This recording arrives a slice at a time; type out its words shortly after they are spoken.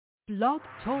Blog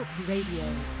Talk Radio.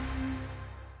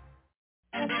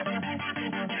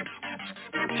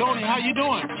 Tony, how you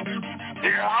doing?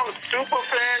 Yeah, I'm super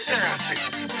fantastic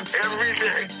every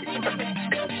day.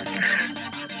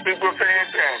 Super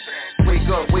fantastic.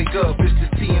 Wake up, it's the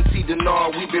TNT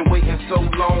Dinar. We've been waiting so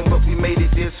long, but we made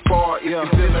it this far. If you're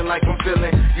feeling like I'm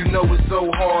feeling, you know it's so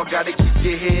hard. Gotta keep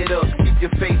your head up, keep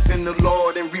your faith in the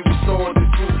Lord, and we restore the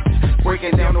truth.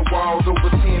 Breaking down the walls, over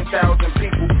 10,000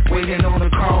 people waiting on the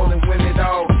call, and when it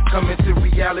all coming to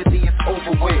reality, it's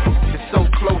over with. It's so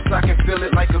close, I can feel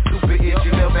it like a super hit.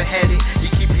 You never had it, you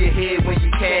keep your head when you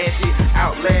cash it.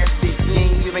 Outlast it, you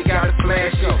ain't even gotta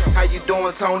flash it. How you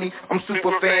doing, Tony? I'm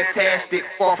super fantastic,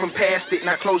 far from past it.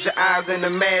 Now close your eyes and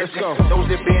imagine those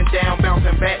that been down,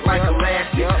 bouncing back like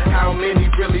elastic. How many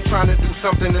really trying to do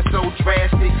something that's so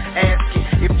drastic? Asking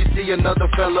if you see another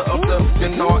fella of the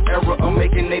Dinar era of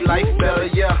making their life better,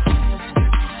 yeah.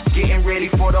 Getting ready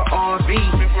for the RV,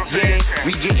 yeah.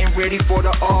 We getting ready for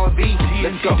the RV.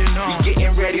 Let's go. We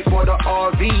getting ready for the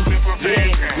RV,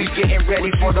 yeah. We getting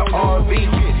ready for the RV.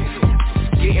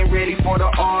 Getting ready for the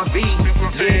RV,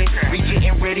 yeah. We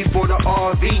getting ready for the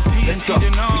RV. Let's go.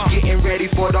 We getting ready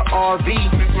for the RV,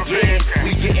 yeah.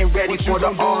 We getting ready for the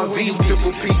RV.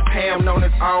 Triple P Pam known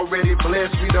as already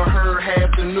blessed. We done heard half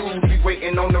the news. We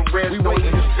waiting on the rest. We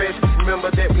waiting to stretch.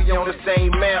 Remember that we on the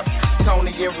same map.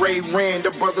 Tony and Ray Rand, the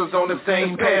brothers on the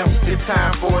same path. It's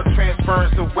time for a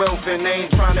transference of wealth, and I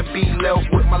ain't trying to be left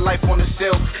with my life on the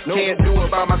shelf. Can't do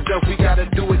it by myself. We gotta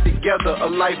do it together. A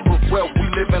life of wealth. We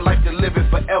living life to live it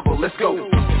forever. Let's go.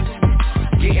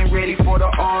 Getting ready for the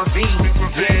RV,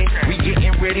 yeah. We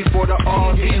getting ready for the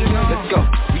RV. Let's go.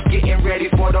 We getting ready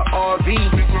for the RV,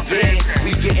 yeah.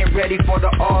 We getting ready for the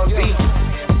RV.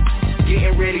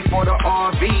 Getting ready for the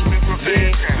RV,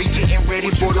 yeah. We getting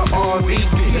ready for the RV.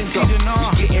 Let's go.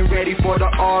 We getting ready for the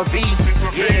RV,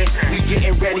 yeah. We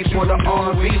getting ready for the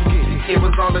RV. It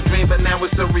was all a dream, but now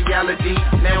it's a reality.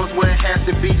 Now it's where it has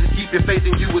to be. Just keep your faith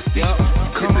and you will see.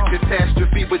 It's a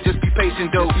catastrophe, but just be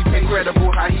patient though.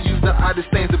 Incredible how he used the oddest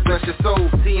things to bless your soul.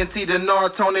 TNT Dinar,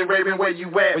 Tony Raven, where you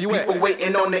at? People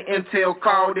waiting on the intel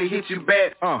call to hit you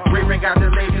back. Raven got the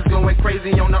ladies going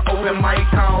crazy on the open mic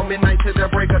call. Midnight to the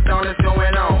break of dawn is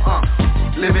going on.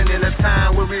 Living in a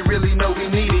time where we really know we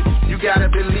need it. You gotta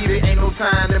believe it, ain't no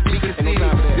time to be conceited.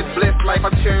 This blessed life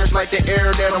I cherish like the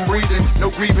air that I'm breathing.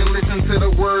 No grieving, listen to the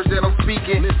words that I'm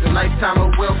speaking. Lifetime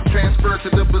of wealth transfer to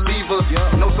the believer.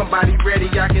 Know somebody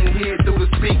ready, I can hear it through the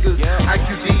speakers.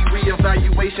 IQD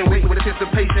reevaluation, wait with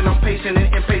anticipation. I'm patient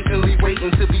and impatiently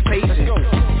waiting to be patient.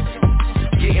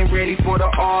 Getting ready for the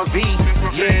RV,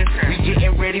 yeah. We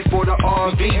getting ready for the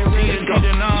RV. Let's go.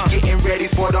 We getting ready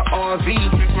for the RV,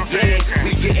 yeah.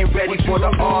 We getting ready for the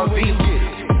RV.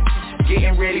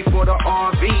 Getting ready for the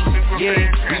RV, yeah.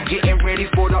 We getting ready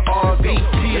for the RV.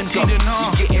 Let's go.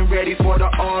 We getting ready for the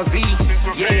RV,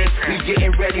 yeah. We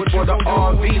getting ready for the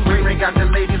RV. Ray got the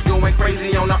ladies going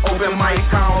crazy on the open mic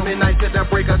call. Midnight to the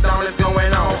break of dawn is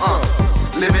going on.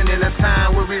 Living in a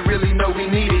time where we really know we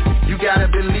need it. You gotta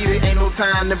believe it, ain't no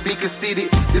time to be conceited.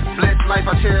 This blessed life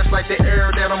I cherish like the air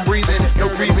that I'm breathing.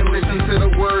 No grieving, listen to the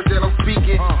words that I'm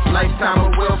speaking. Lifetime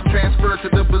of wealth transfer to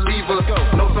the believer.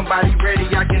 Know somebody ready,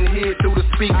 I can hear it through the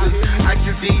speakers.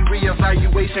 IQD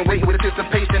reevaluation, wait with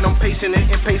anticipation. I'm patient and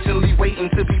impatiently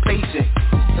waiting to be patient.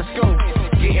 Let's go.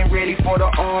 Getting ready for the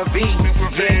RV,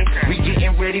 yeah. We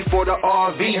getting ready for the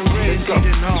RV. Let's go.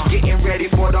 We getting ready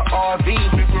for the RV,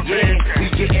 yeah. We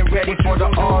getting ready for the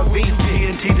RV.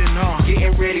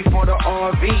 Getting ready for the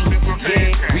RV,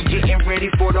 yeah. We getting ready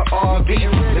for the RV.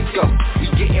 Let's go. We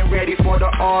getting ready for the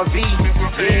RV,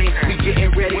 yeah. We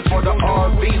getting ready for the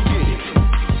RV.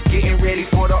 Getting ready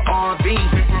for the RV,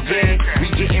 yeah. We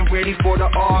getting ready for the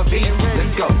RV.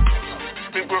 Let's go.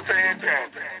 Super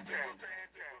fantastic.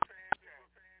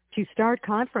 To start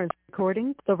conference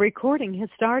recording, the recording has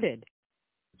started.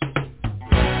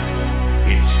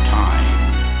 It's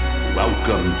time.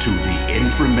 Welcome to the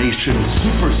Information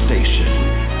Superstation,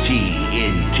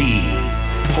 TNT.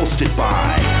 Hosted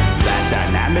by that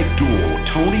dynamic duo,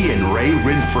 Tony and Ray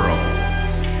Renfro.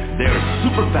 They're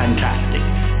super fantastic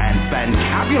and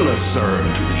fantabulous, sir,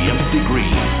 to the nth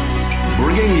degree.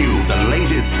 Bringing you the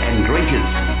latest and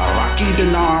greatest Iraqi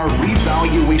dinar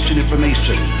revaluation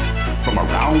information. From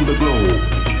around the globe,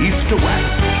 east to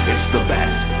west, it's the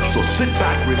best. So sit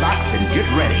back, relax, and get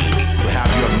ready to have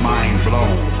your mind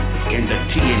blown in the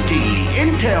TNT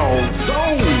Intel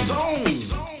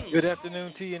Zone. Good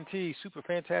afternoon, TNT Super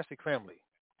Fantastic family.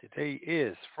 Today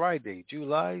is Friday,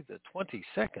 July the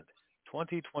 22nd,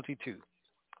 2022.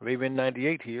 Raven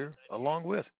 98 here, along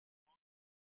with.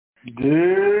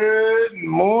 Good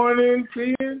morning,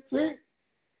 TNT.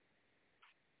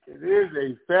 It is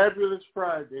a fabulous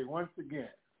Friday once again.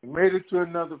 We made it to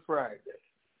another Friday.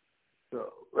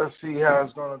 So let's see how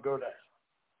it's going to go down.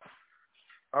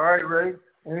 All right, Ray.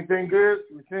 Anything good?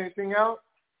 You see anything out?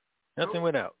 Nothing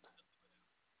went out.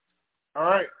 All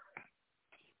right.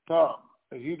 So,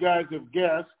 as you guys have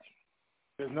guessed,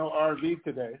 there's no RV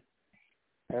today.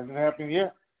 Hasn't happened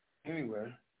yet.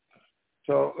 Anyway.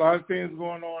 So, a lot of things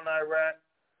going on in Iraq.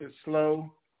 It's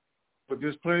slow, but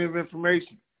there's plenty of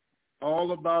information.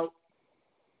 All about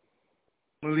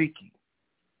Maliki,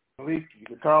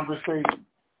 the conversation,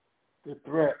 the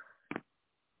threat,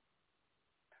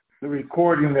 the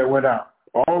recording that went out.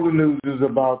 All the news is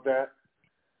about that,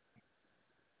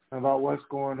 about what's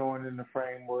going on in the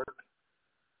framework.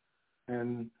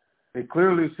 And they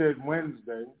clearly said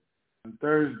Wednesday and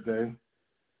Thursday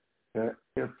that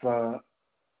if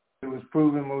it was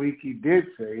proven Maliki did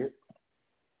say it,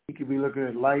 he could be looking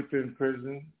at life in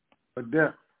prison or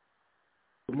death.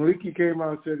 But Maliki came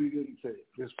out and said he didn't say it.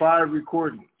 There's 5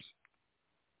 recordings.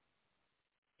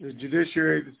 The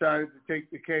judiciary decided to take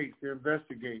the case. They're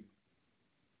investigating.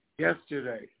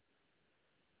 Yesterday,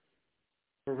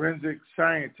 forensic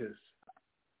scientists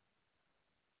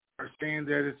are saying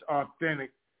that it's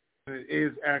authentic and it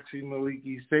is actually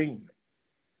Maliki saying it.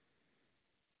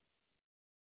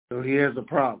 So he has a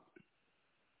problem.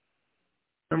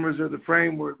 Members of the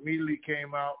framework immediately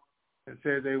came out and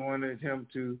said they wanted him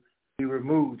to be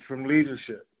removed from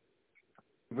leadership.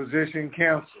 The position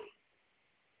canceled.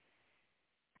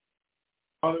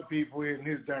 Other people in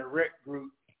his direct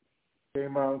group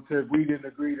came out and said, we didn't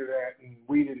agree to that and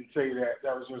we didn't say that.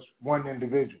 That was just one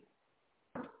individual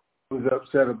who was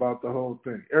upset about the whole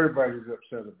thing. Everybody's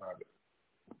upset about it.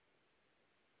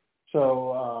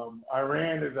 So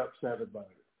Iran is upset about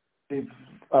it. They've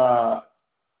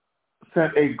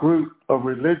sent a group of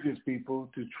religious people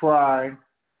to try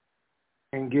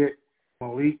and get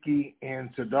Maliki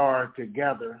and Sadar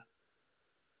together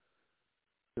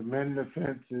to mend the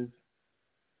fences,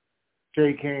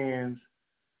 shake hands,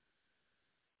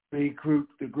 recoup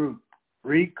the group.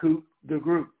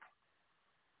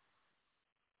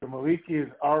 So Maliki has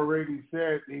already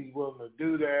said he's willing to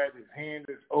do that. His hand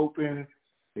is open.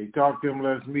 They talked to him,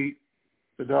 let's meet.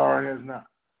 Sadar has not.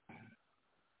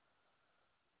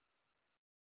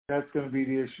 That's going to be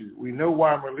the issue. We know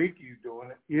why Maliki is doing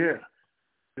it. Yeah.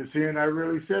 Just saying I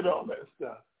really said all that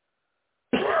stuff.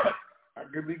 I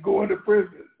could be going to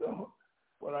prison, so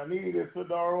what I need is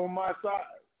Sadar on my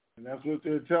side. And that's what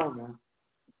they're telling him.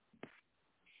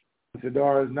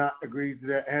 Sadar has not agreed to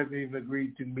that, hasn't even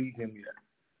agreed to meet him yet.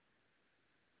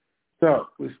 So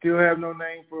we still have no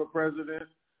name for a president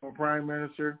or prime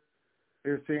minister.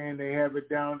 They're saying they have it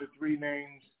down to 3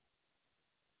 names,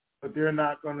 but they're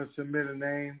not going to submit a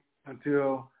name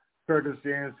until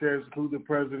Kurdistan says who the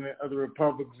president of the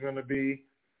republic is going to be,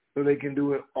 so they can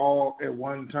do it all at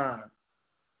one time.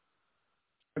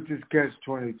 Which is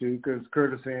catch-22, because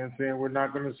Kurdistan is saying we're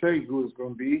not going to say who it's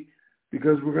going to be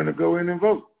because we're going to go in and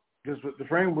vote. Just what the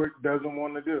framework doesn't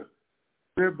want to do.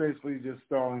 They're basically just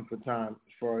stalling for time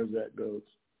as far as that goes.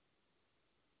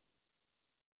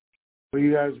 What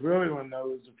you guys really want to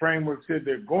know is the framework said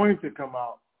they're going to come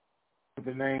out with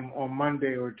a name on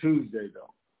Monday or Tuesday, though.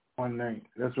 One name.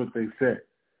 That's what they said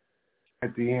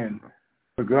at the end.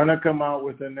 We're going to come out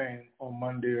with a name on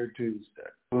Monday or Tuesday.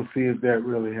 We'll see if that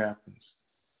really happens.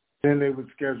 Then they would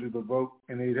schedule the vote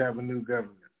and they'd have a new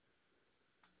government.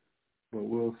 But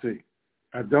we'll see.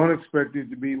 I don't expect it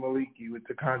to be Maliki with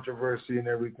the controversy and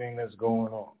everything that's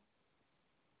going on,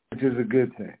 which is a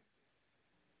good thing.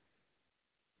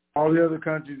 All the other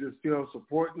countries are still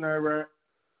supporting Iraq,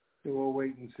 so we'll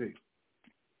wait and see.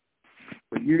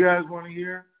 But you guys want to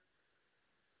hear?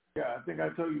 Yeah, I think I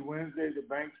told you Wednesday the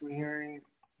banks were hearing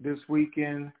this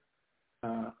weekend.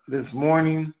 This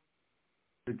morning,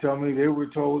 they told me they were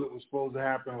told it was supposed to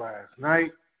happen last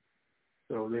night.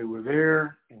 So they were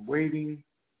there and waiting.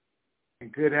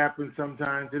 It could happen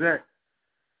sometime today.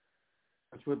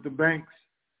 That's what the banks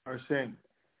are saying.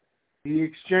 The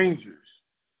exchangers,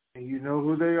 and you know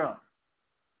who they are.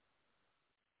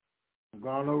 I've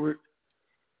gone over it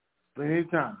plenty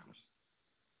of times,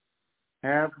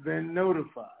 have been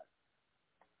notified.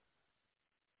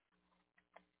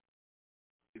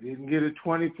 They didn't get a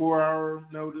 24-hour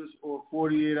notice or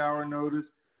 48-hour notice,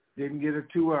 didn't get a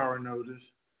 2-hour notice,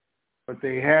 but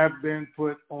they have been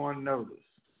put on notice.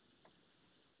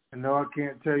 And no, I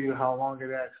can't tell you how long it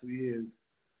actually is,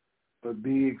 but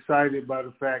be excited by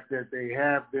the fact that they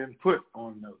have been put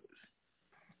on notice.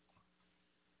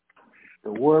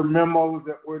 There were memos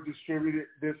that were distributed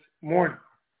this morning,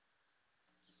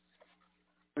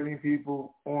 putting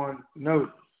people on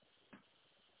notice.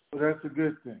 So that's a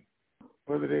good thing.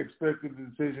 whether they expected the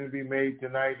decision to be made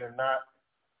tonight or not,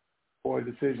 or a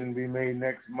decision to be made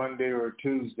next Monday or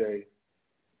Tuesday.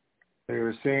 They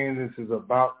are saying this is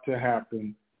about to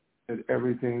happen, that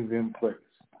everything's in place.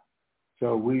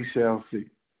 So we shall see.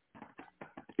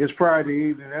 It's Friday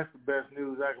evening. That's the best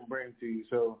news I can bring to you.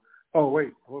 So, oh,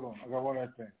 wait, hold on. I got one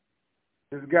other thing.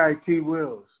 This guy, T.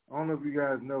 Wills. I don't know if you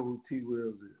guys know who T.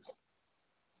 Wills is.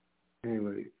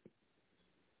 Anyway,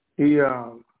 he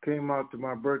came out to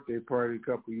my birthday party a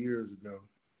couple years ago.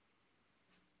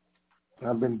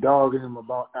 I've been dogging him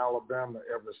about Alabama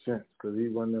ever since because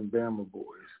he's one of them Bama boys.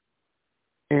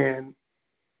 And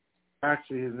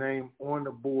actually, his name on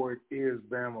the board is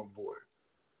Bama Boy.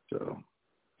 So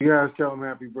you guys tell him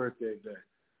happy birthday today.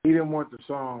 He didn't want the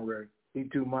song, Ray. He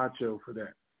too macho for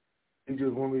that. He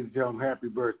just wanted me to tell him happy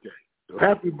birthday. So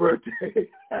happy birthday.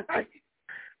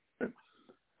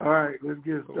 All right, let's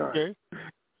get started.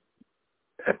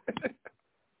 Okay.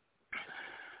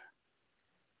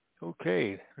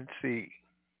 Okay, let's see.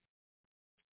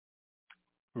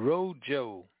 Road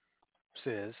Joe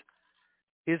says,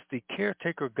 is the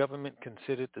caretaker government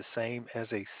considered the same as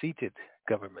a seated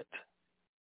government?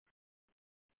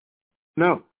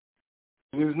 No,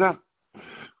 it is not.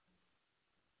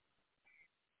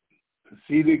 The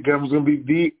seated government is going to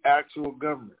be the actual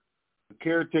government. The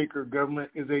caretaker government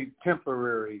is a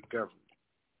temporary government.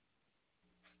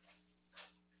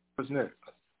 What's next?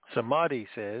 Samadhi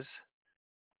says,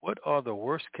 what are the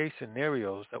worst case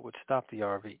scenarios that would stop the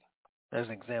RV? As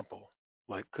an example,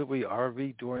 like could we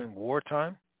RV during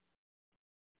wartime?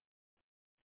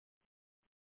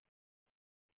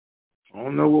 I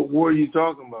don't know what war you're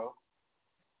talking about.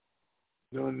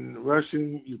 During the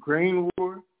Russian-Ukraine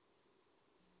war?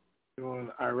 During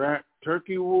the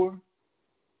Iraq-Turkey war?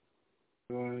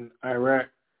 During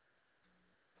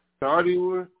Iraq-Saudi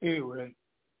war? Anyway,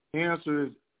 the answer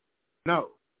is no.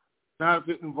 Not if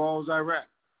it involves Iraq.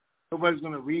 Nobody's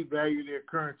going to revalue their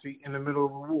currency in the middle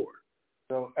of a war.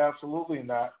 So absolutely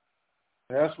not.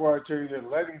 And that's why I tell you they're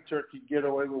letting Turkey get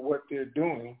away with what they're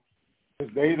doing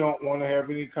because they don't want to have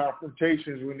any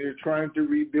confrontations when they're trying to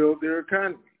rebuild their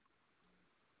economy.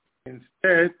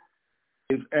 Instead,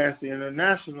 they've asked the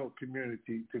international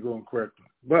community to go and correct them.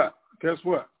 But guess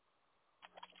what?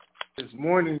 This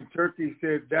morning, Turkey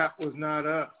said that was not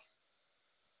us.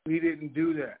 We didn't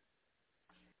do that.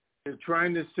 They're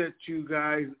trying to set you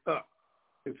guys up.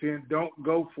 If you don't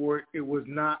go for it, it was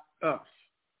not us.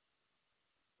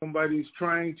 Somebody's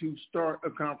trying to start a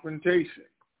confrontation.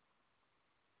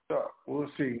 So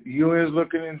we'll see. The UN is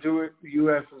looking into it. The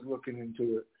U.S. is looking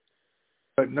into it.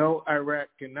 But no, Iraq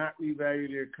cannot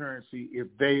revalue their currency if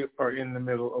they are in the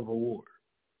middle of a war.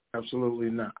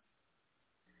 Absolutely not.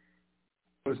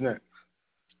 What's next?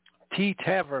 T.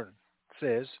 Tavern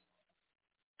says,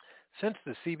 since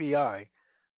the CBI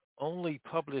only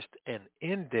published an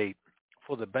end date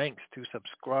for the banks to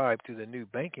subscribe to the new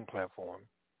banking platform,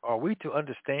 are we to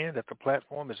understand that the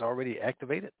platform is already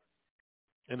activated?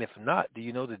 And if not, do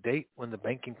you know the date when the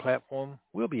banking platform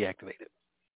will be activated?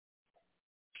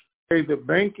 Hey, the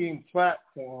banking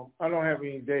platform, I don't have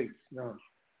any dates, no.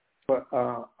 But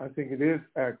I think it is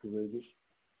activated.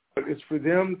 But it's for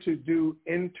them to do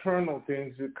internal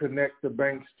things to connect the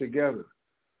banks together.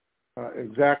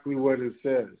 Exactly what it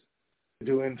says.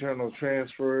 Do internal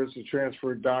transfers, to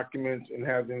transfer documents and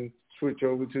have them switch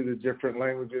over to the different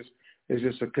languages. It's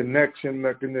just a connection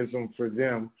mechanism for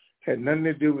them. Had nothing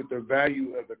to do with the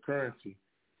value of the currency,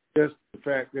 just the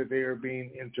fact that they are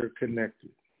being interconnected.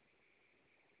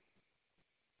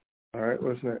 All right,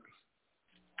 what's next?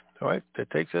 All right, that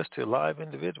takes us to live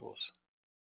individuals.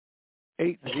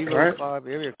 805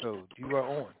 area code, you are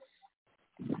on.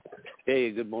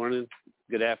 Hey, good morning.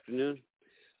 Good afternoon.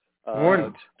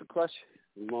 Morning.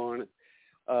 Good morning.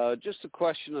 Just a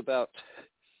question about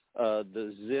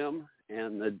the Zim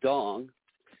and the Dong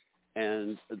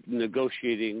and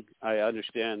negotiating. I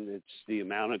understand it's the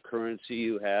amount of currency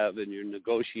you have and your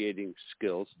negotiating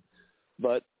skills,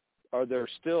 but are there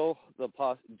still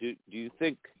do you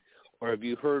think, or have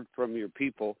you heard from your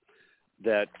people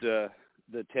that the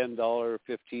 $10,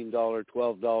 $15,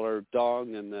 $12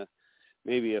 Dong and the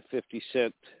maybe a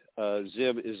 50-cent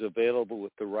Zim is available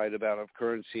with the right amount of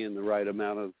currency and the right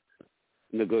amount of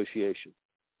negotiation?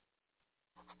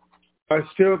 I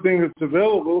still think it's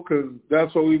available because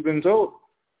that's what we've been told.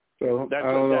 So I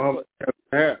don't know how much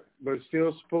I have, but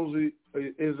still supposedly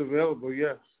it is available,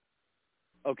 yes.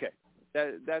 Okay.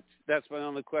 That's my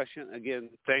only question. Again,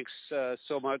 thanks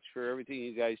so much for everything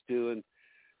you guys do, and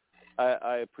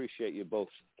I appreciate you both.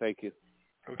 Thank you.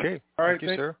 Okay. All right,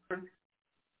 thank you, sir.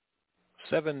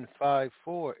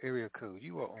 754 area code.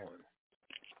 You are on.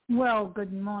 Well,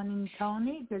 good morning,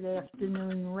 Tony. Good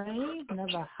afternoon, Ray.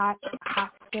 Another hot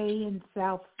day in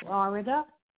South Florida.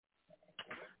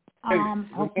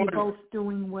 Hope you're both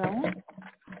doing well.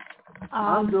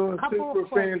 I'm doing super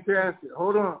fantastic.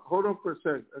 Hold on for a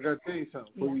second. I got to tell you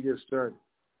something before you get started.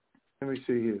 Let me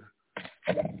see here.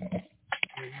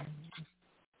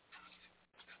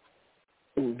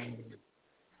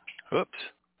 Oops.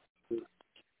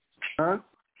 Huh?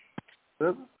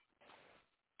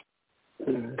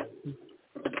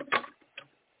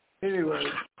 Anyway,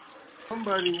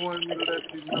 somebody wanted me to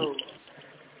let you know.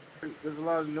 There's a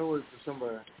lot of noise for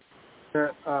somebody.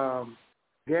 That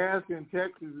gas in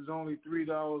Texas is only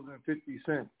 $3.50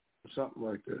 or something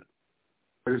like that.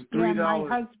 But it's $3.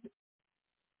 Yeah,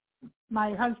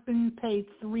 my husband paid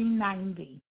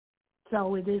 $3.90,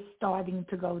 so it is starting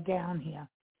to go down here.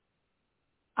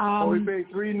 He paid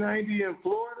 $3.90 in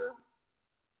Florida?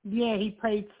 Yeah, he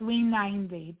paid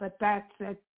 $3.90, but that's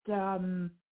at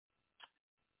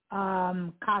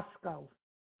Costco.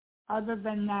 Other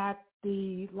than that,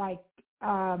 the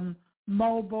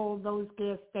Mobile, those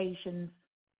gas stations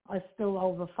are still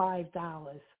over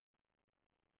 $5.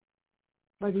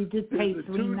 But he did pay $3.90.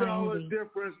 There's a $2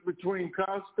 difference between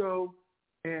Costco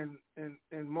and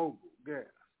Mobile gas.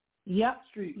 Yep.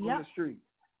 On the street.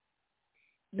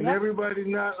 Yep. And everybody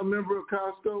not a member of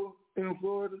Costco in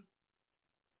Florida?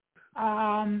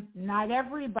 Not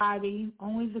everybody,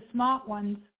 only the smart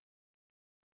ones.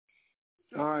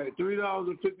 All right,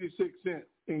 $3.56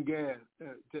 in gas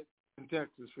in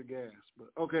Texas for gas. But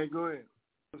okay, go ahead.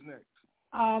 What's next?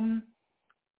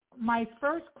 My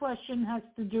first question has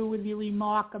to do with your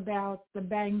remark about the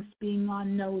banks being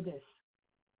on notice.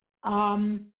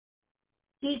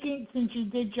 Speaking, since you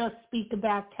did just speak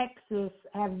about Texas,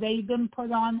 have they been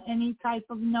put on any type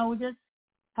of notice?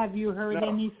 Have you heard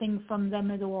anything from them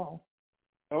at all?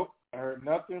 Nope, I heard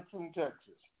nothing from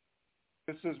Texas.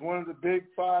 This is one of the big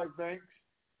 5 banks,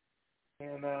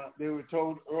 and they were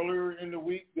told earlier in the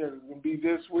week that it was going to be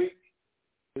this week.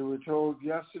 They were told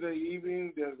yesterday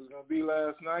evening that it was going to be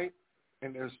last night,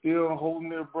 and they're still holding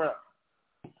their breath.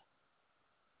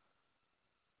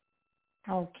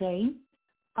 Okay.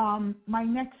 My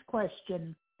next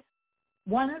question.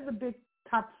 One of the big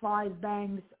top 5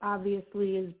 banks,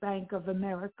 obviously, is Bank of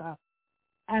America,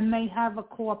 and they have a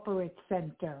corporate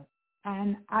center.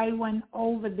 And I went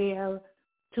over there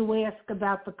to ask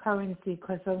about the currency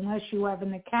because unless you have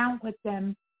an account with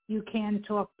them, you can't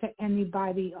talk to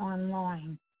anybody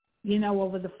online,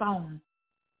 over the phone.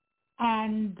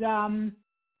 And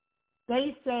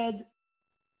they said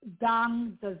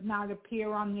Dong does not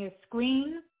appear on their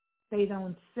screen. They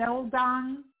don't sell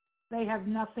Dong. They have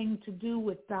nothing to do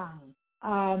with Dong.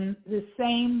 The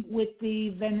same with the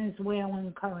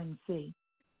Venezuelan currency.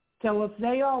 So if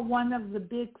they are one of the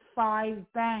big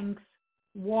 5 banks,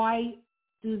 why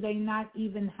do they not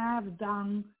even have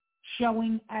Dong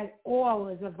showing at all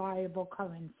as a viable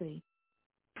currency?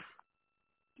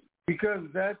 Because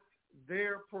that's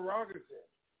their prerogative.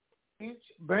 Each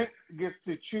bank gets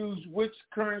to choose which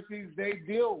currencies they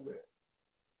deal with,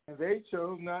 and they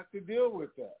chose not to deal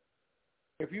with that.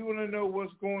 If you want to know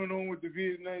what's going on with the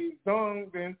Vietnamese dong,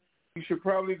 then you should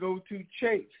probably go to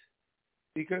Chase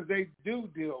because they do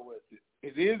deal with it.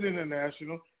 It is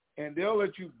international, and they'll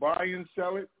let you buy and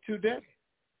sell it today,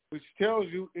 which tells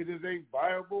you it is a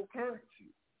viable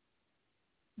currency.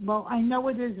 Well, I know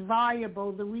it is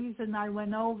viable. The reason I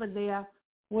went over there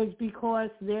was because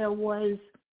there was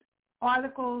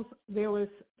articles, there was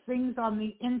things on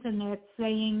the internet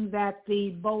saying that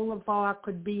the Bolivar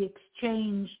could be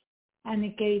exchanged, and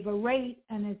it gave a rate,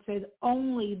 and it said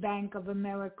only Bank of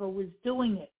America was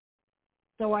doing it.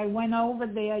 So I went over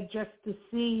there just to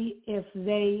see if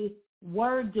they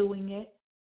were doing it,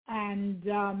 and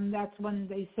that's when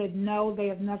they said no, they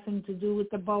have nothing to do with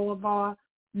the Bolivar,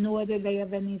 nor do they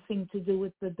have anything to do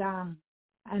with the Dong.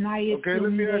 And I assumed they were. Okay,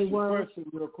 let me ask you a question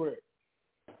real quick.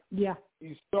 Yeah.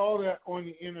 You saw that on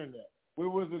the internet. Where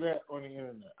was it at on the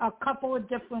internet? A couple of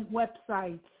different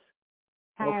websites.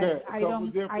 I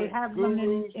have them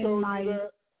in my.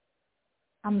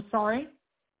 I'm sorry?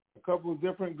 A couple of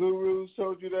different gurus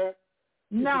told you that?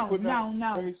 No.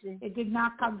 It did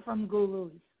not come from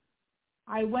gurus.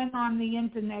 I went on the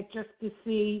internet just to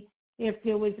see if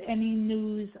there was any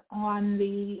news on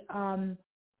the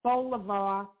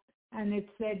Bolivar, and it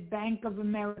said Bank of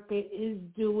America is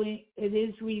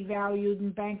revalued,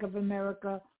 and Bank of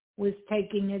America was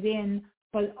taking it in,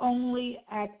 but only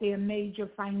at their major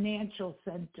financial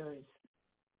centers.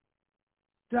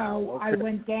 So I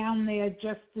went down there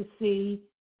just to see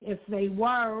if they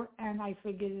were, and I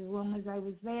figured as long as I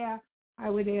was there, I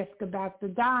would ask about the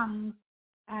Dong,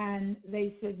 and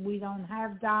they said, we don't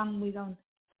have dong, we don't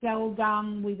sell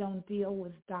dong, we don't deal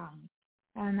with dong.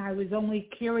 And I was only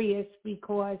curious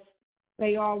because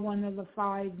they are one of the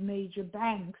 5 major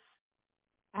banks,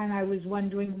 and I was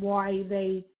wondering why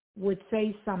they would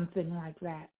say something like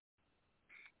that.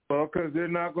 Well, because they're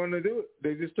not going to do it.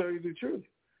 They just tell you the truth.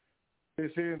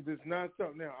 They're saying it's not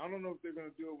something. Now, I don't know if they're going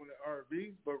to do it with the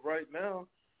RVs, but right now,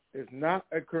 it's not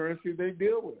a currency they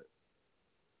deal with.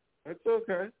 That's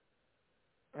okay.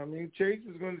 I mean, Chase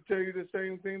is going to tell you the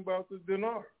same thing about the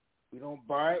dinar. We don't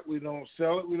buy it, we don't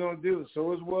sell it, we don't do it.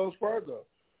 So is Wells Fargo.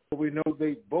 But we know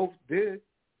they both did,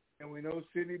 and we know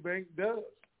Citibank does.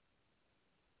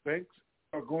 Banks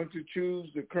are going to choose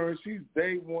the currencies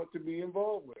they want to be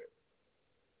involved with.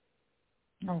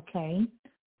 Okay.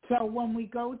 So when we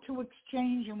go to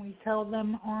exchange and we tell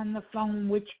them on the phone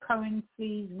which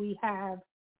currencies we have,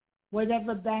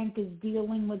 whatever bank is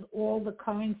dealing with all the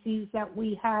currencies that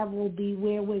we have will be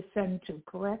where we're sent to,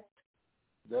 correct?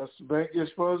 That's the bank you're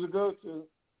supposed to go to.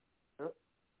 Yep.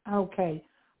 Okay.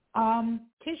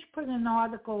 Tish put an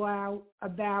article out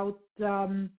about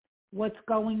what's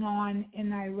going on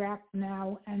in Iraq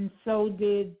now, and so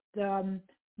did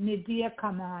Nadia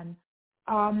come on.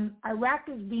 Iraq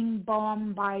is being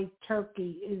bombed by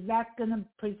Turkey. Is that going to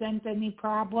present any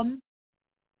problem?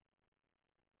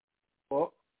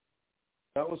 Well,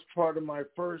 that was part of my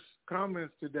first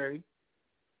comments today,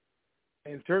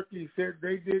 and Turkey said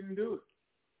they didn't do it.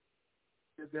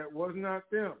 That was not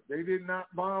them. They did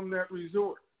not bomb that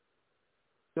resort.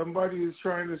 Somebody is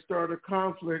trying to start a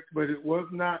conflict, but it was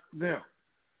not them.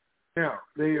 Now,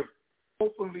 they have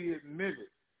openly admitted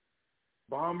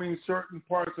bombing certain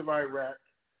parts of Iraq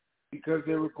because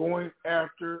they were going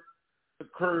after the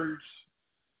Kurds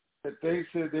that they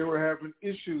said they were having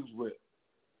issues with,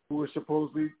 who were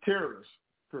supposedly terrorist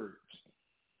Kurds.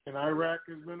 And Iraq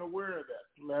has been aware of that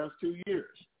for the last 2 years.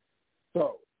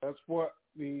 So that's what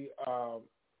the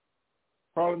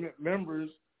parliament members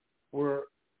were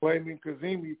blaming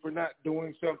Kazemi for not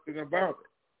doing something about it.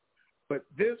 But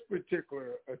this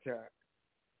particular attack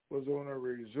was on a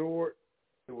resort.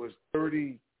 There was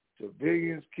 30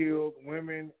 civilians killed,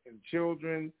 women and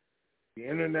children. The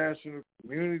international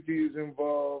community is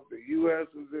involved. The U.S.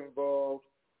 is involved.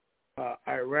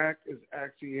 Iraq is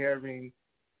actually having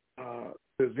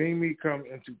Kazemi come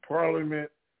into parliament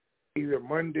either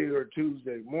Monday or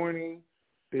Tuesday morning.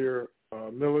 Their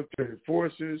military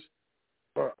forces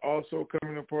are also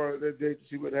coming to parliament that day to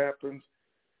see what happens.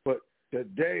 But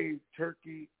today,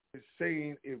 Turkey is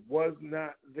saying it was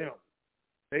not them.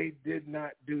 They did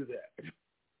not do that.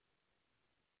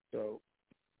 So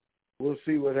we'll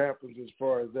see what happens as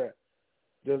far as that.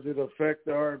 Does it affect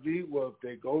the RV? Well, if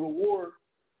they go to war,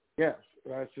 yes.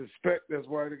 And I suspect that's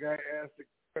why the guy asked the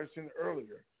question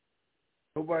earlier.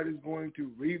 Nobody's going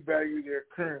to revalue their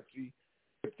currency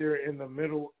if they're in the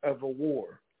middle of a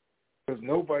war, because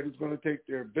nobody's going to take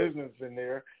their business in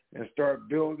there and start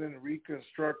building,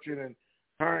 reconstruction, and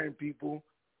hiring people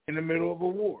in the middle of a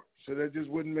war. So that just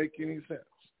wouldn't make any sense.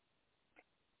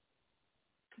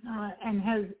 And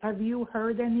have you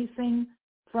heard anything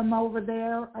from over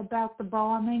there about the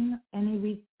bombing?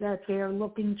 That they're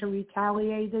looking to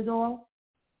retaliate at all?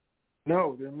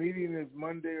 No, their meeting is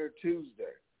Monday or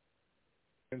Tuesday,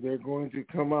 and they're going to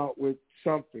come out with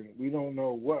something. We don't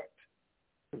know what.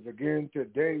 Because again,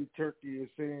 today Turkey is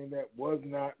saying that was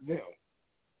not them.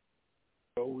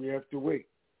 So we have to wait.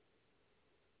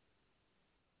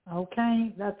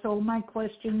 Okay, that's all my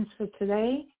questions for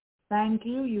today. Thank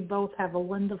you. You both have a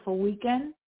wonderful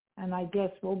weekend, and I guess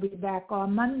we'll be back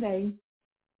on Monday.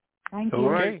 Thank you. All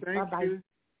right, thank Bye-bye. you.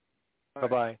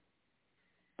 Bye-bye.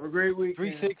 Have a great weekend.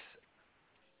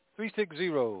 360.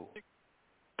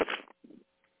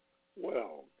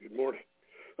 Well, good morning.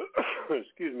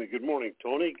 Excuse me. Good morning,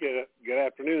 Tony. Good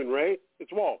afternoon, Ray.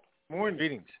 It's Walt. Morning.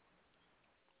 Greetings.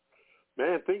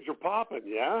 Man, things are popping,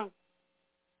 yeah?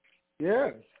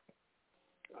 Yes.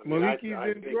 I mean,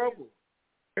 Maliki's in trouble.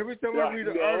 Every time I read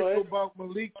an article about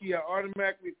Maliki, I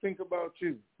automatically think about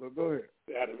you. So go ahead.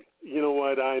 Adam, you know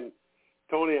what?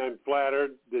 Tony, I'm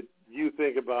flattered that you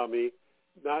think about me,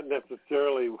 not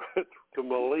necessarily to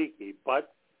Maliki,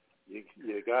 but you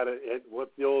got to,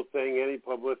 what's the old saying, any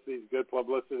publicity is good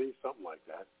publicity, something like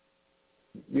that.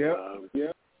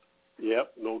 Yep.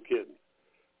 Yep, no kidding.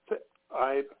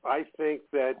 I think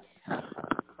that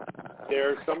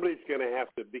somebody's going to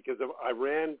have to, because if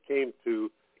Iran came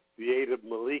to the aid of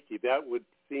Maliki, that would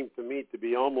seem to me to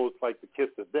be almost like the kiss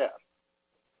of death,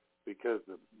 because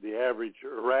the average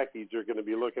Iraqis are going to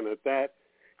be looking at that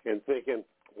and thinking,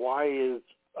 why is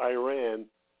Iran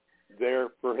there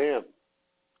for him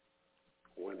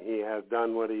when he has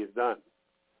done what he's done?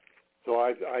 So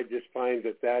I just find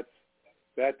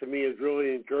that to me is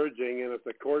really encouraging. And if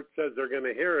the court says they're going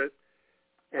to hear it,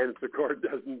 and if the court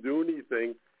doesn't do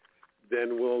anything,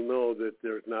 then we'll know that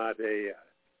there's not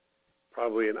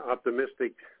probably an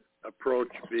optimistic approach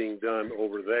being done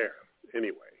over there.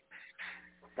 Anyway,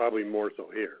 probably more so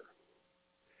here.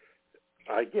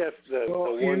 I guess the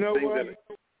one thing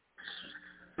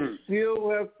that still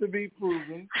has to be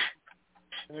proven.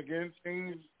 And again,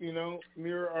 things,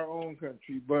 mirror our own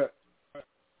country. But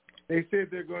they said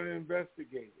they're going to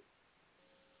investigate it,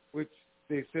 which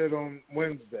they said on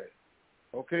Wednesday.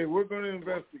 Okay, we're going to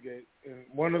investigate, and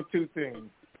one of two things.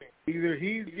 Either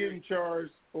he's getting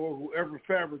charged or whoever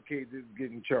fabricated is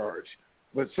getting charged.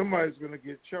 But somebody's going to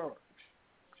get charged.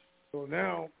 So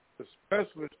now the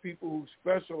specialists, people who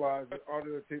specialize in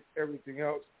audit everything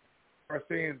else, are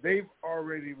saying they've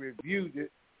already reviewed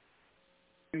it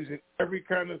using every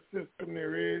kind of system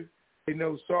there is. They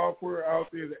know software out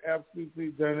there that absolutely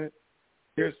done it.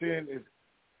 They're saying it's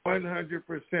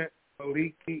 100%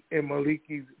 Maliki and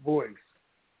Maliki's voice.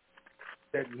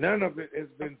 That none of it has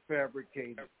been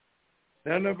fabricated.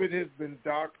 None of it has been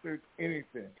doctored,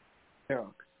 anything.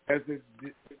 Now, has the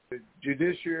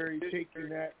judiciary taken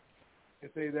that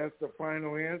and say that's the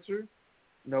final answer?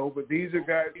 No, but these are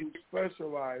guys who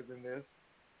specialize in this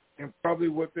and probably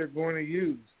what they're going to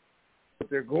use. But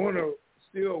they're going to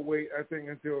still wait, I think,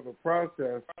 until the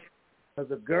process of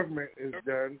the government is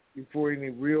done before any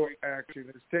real action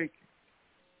is taken.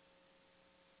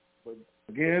 But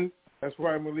again, that's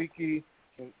why Maliki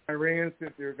and Iran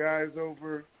sent their guys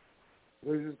over.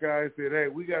 Those guys said, hey,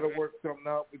 we got to work something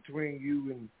out between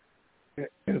you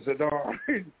and Saddam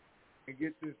and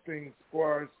get this thing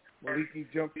squashed. Maliki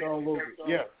jumped all over it.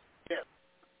 Yes.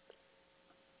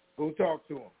 Go talk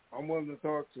to him. I'm willing to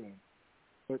talk to him.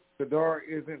 But Sadar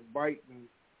isn't biting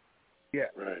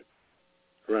yet.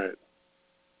 Right.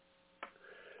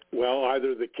 Well,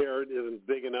 either the carrot isn't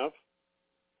big enough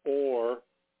or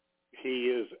he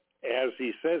is, as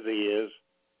he says he is,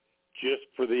 just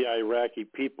for the Iraqi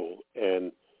people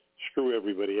and screw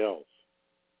everybody else.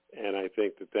 And I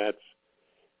think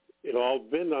it all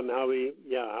depends on how he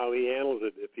handles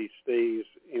it. If he stays,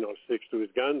 sticks to his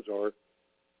guns, or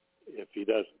if he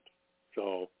doesn't.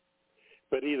 So,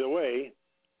 but either way,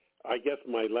 I guess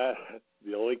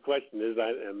the only question is,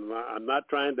 I'm not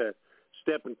trying to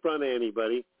step in front of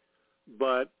anybody,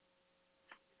 but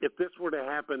if this were to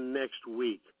happen next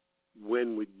week,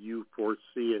 when would you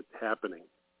foresee it happening?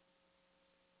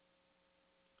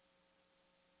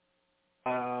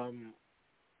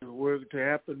 If it were to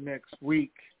happen next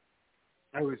week,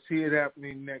 I would see it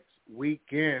happening next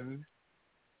weekend,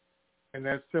 and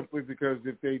that's simply because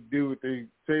if they do what they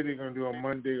say they're going to do on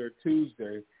Monday or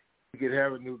Tuesday, we could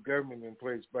have a new government in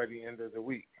place by the end of the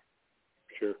week.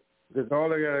 Sure. Because all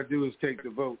they got to do is take the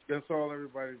vote. That's all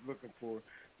everybody's looking for.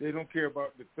 They don't care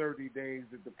about the 30 days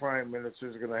that the prime minister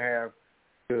is going to have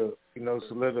to,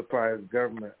 solidify his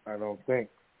government, I don't think.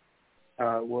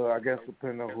 Well, I guess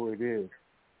depending on who it is.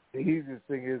 The easiest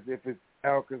thing is if it's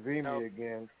Al-Kazemi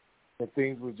again, then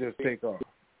things will just take off.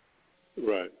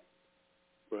 Right.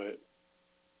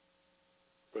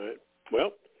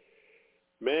 Well,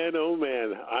 man, oh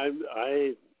man,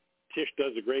 Tish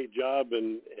does a great job,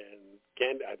 and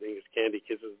Candy, I think it's Candy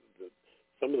Kisses.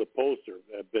 Some of the posts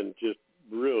have been just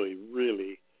really,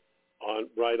 really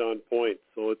right on point.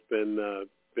 So it's been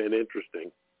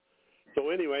interesting. So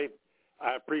anyway,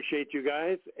 I appreciate you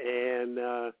guys, and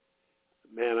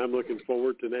man, I'm looking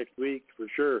forward to next week for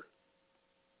sure.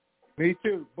 Me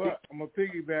too, but I'm going to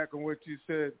piggyback on what you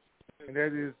said, and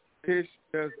that is Tish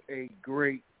does a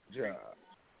great job.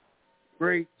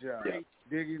 Great job. Yep.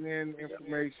 Digging in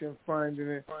information, finding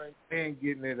it, and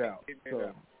getting it out.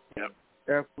 So,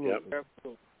 absolutely. Yep.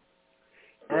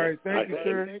 All right, thank you,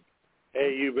 sir.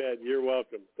 Hey, you bet. You're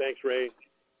welcome. Thanks, Ray.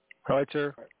 All right,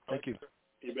 sir. Thank you.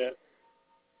 You bet.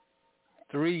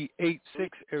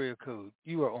 386 area code.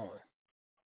 You are on.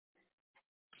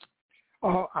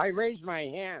 Oh, I raised my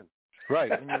hand. Right.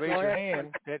 When you raise your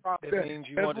hand, that means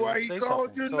you want to say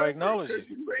something. So I acknowledge it.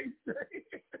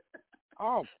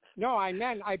 Oh, no, I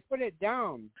meant I put it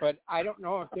down, but I don't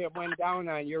know if it went down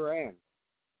on your end.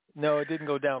 No, it didn't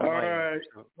go down on my end.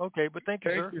 So, okay, but thank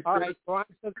you, sir. All right, go on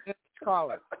to the next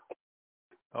caller.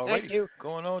 All right,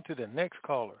 going on to the next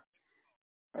caller.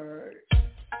 All right.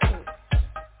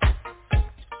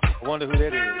 I wonder who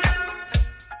that is.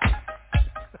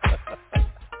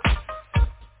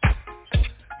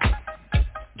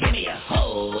 Give me a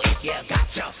hole if you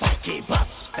got your funky bus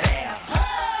fare.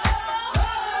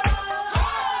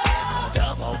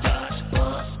 Double Dutch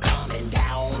bus coming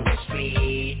down the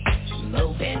street,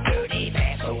 moving dirty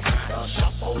fast, so kind of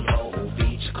shuffle low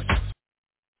beach.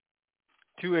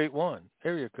 281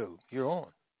 area code. You're on.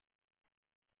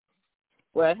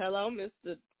 Well, hello,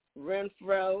 Mr.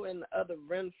 Renfro and the other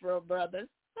Renfro brothers.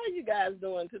 How you guys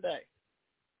doing today?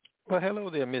 Well, hello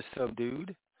there, Miss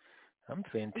Subdued. I'm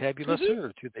fantabulous,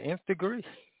 sir, to the nth degree.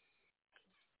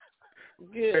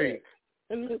 Good. Hey,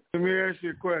 let me ask you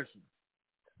a question.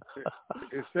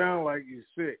 It sounds like you're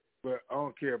sick, but I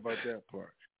don't care about that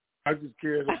part. I just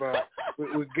cared about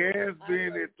with gas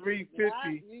being at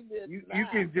 350. You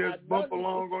can just bump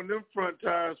along on them front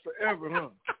tires forever, huh?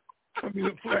 I mean,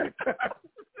 the flat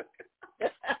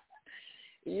tires.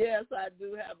 Yes, I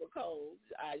do have a cold.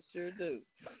 I sure do.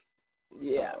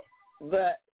 Yeah,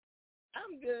 but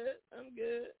I'm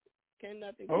good. Can't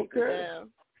nothing keep me down.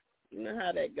 You know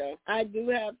how that goes. I do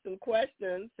have some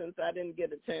questions since I didn't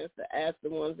get a chance to ask the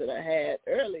ones that I had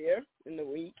earlier in the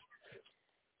week.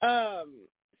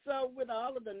 So with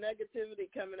all of the negativity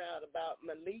coming out about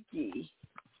Maliki,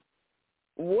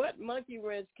 what monkey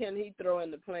wrench can he throw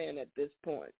in the plan at this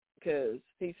point? Because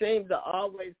he seems to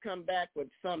always come back with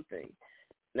something.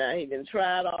 Now, he done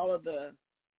tried all of the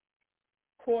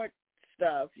court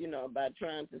stuff, by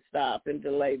trying to stop and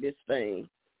delay this thing.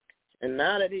 And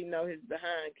now that he know his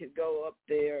behind could go up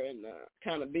there and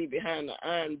kind of be behind the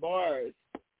iron bars,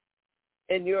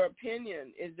 in your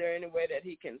opinion, is there any way that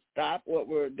he can stop what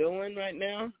we're doing right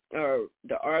now, or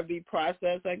the RV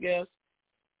process, I guess,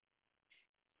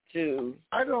 to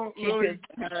I don't really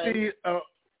see.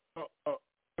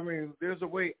 I mean, there's a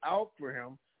way out for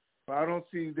him, but I don't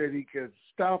see that he could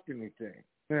stop anything.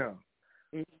 Now,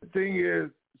 the thing is,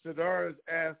 Sadar has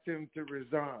asked him to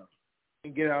resign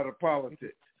and get out of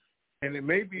politics. And it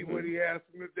may be what he asked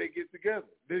him if they get together.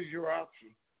 This is your option.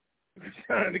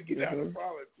 Trying to get out of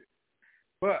politics.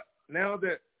 But now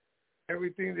that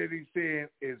everything that he's saying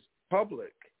is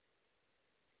public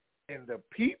and the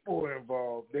people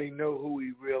involved, they know who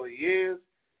he really is.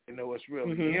 They know it's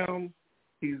really him.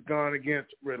 He's gone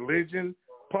against religion,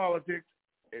 politics,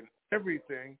 and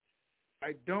everything.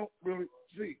 I don't really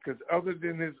see, because other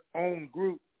than his own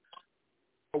group,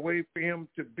 a way for him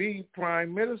to be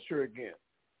prime minister again,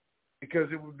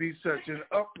 because it would be such an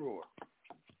uproar.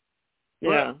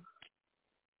 Yeah.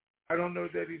 But I don't know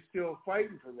that he's still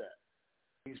fighting for that.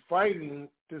 He's fighting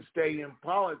to stay in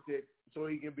politics so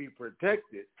he can be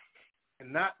protected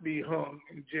and not be hung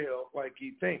in jail like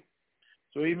he thinks.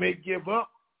 So he may give up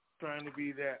trying to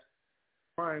be that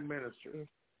prime minister.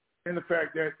 And the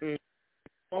fact that his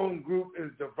own group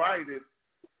is divided,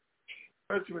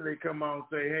 especially when they come out and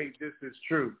say, hey, this is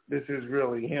true. This is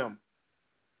really him.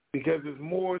 Because there's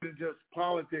more than just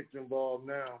politics involved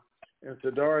now. And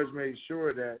Sadar has made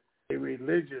sure that a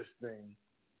religious thing,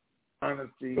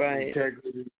 honesty,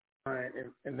 integrity,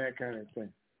 and that kind of thing.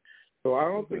 So I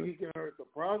don't think he can hurt the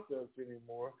process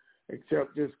anymore,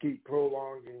 except just keep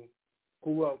prolonging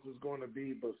who else is going to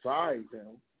be besides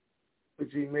him,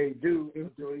 which he may do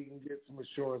until he can get some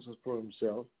assurances for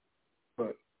himself.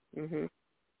 But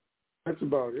that's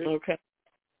about it. Okay.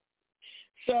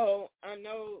 So I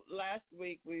know last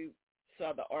week we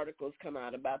saw the articles come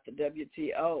out about the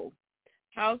WTO.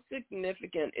 How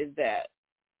significant is that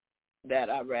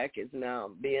Iraq is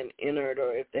now being entered,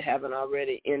 or if they haven't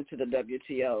already, into the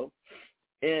WTO?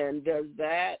 And is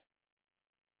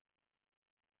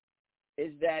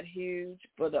that huge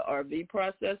for the RV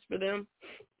process for them,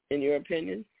 in your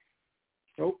opinion?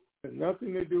 Nope. It has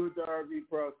nothing to do with the RV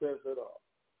process at all.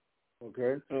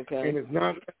 Okay? Okay. And it's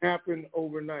not going to happen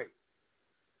overnight.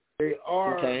 They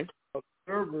are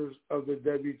observers of the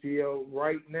WTO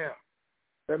right now.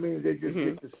 That means they just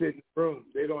get to sit in the room.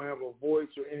 They don't have a voice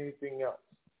or anything else.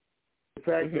 The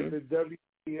fact that the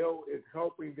WTO is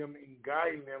helping them and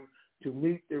guiding them to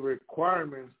meet the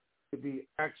requirements to be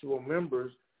actual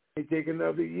members, they take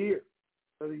another year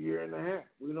and a half.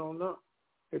 We don't know.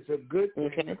 It's a good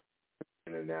thing. The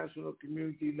international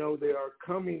community know they are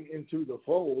coming into the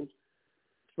fold,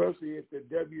 especially if the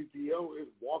WTO is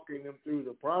walking them through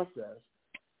the process.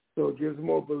 So it gives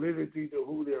more validity to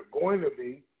who they're going to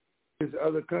be. Gives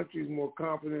other countries more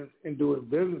confidence in doing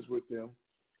business with them.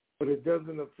 But it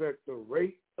doesn't affect the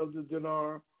rate of the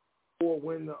dinar or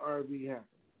when the RV happens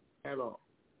at all.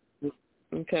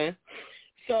 Okay.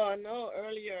 So I know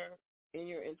earlier in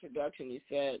your introduction you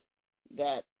said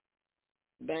that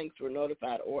banks were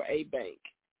notified, or a bank.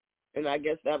 And I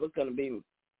guess that was going to be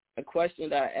a question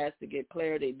that I asked to get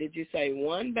clarity. Did you say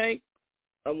one bank,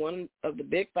 or one of the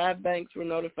big five banks were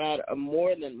notified, or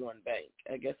more than one bank?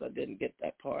 I guess I didn't get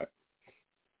that part.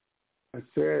 I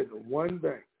said one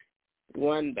bank.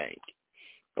 One bank.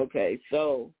 Okay,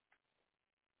 so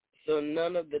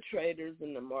none of the traders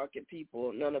and the market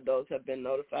people, none of those have been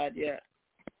notified yet?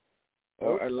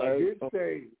 Or I did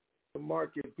say the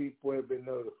market people have been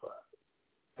notified.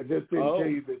 I just didn't tell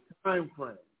you the time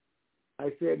frame.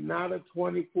 I said not a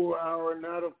 24-hour,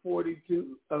 not a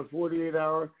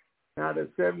 48-hour, not a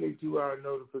 72-hour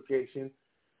notification,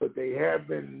 but they have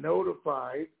been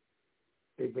notified.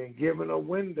 They've been given a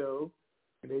window,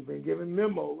 and they've been given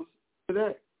memos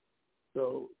today.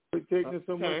 So we're taking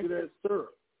so much of that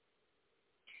syrup.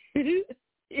 You need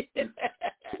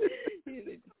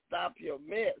to stop your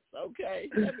mess, okay?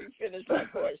 Let me finish my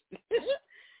question.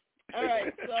 All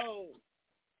right, so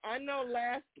I know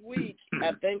last week,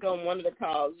 I think on one of the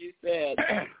calls, you said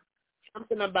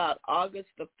something about August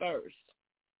the 1st,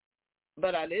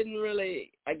 but I didn't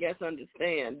really, I guess,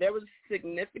 understand. There was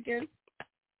significance,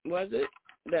 was it,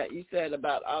 that you said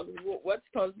about August? What's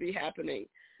supposed to be happening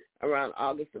around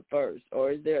August the 1st?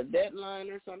 Or is there a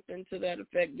deadline or something to that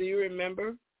effect? Do you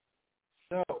remember?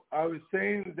 No, I was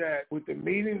saying that with the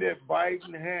meeting that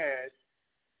Biden had,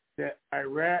 that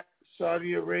Iraq,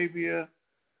 Saudi Arabia,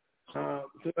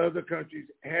 to other countries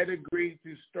had agreed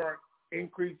to start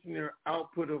increasing their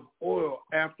output of oil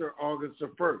after August the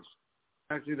 1st,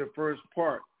 actually the first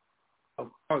part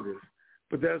of August.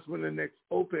 But that's when the next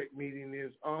OPEC meeting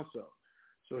is also.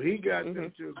 So he got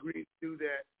them to agree to do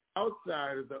that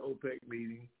outside of the OPEC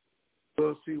meeting.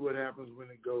 We'll see what happens when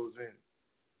it goes in.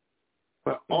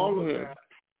 But all of that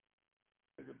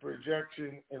is a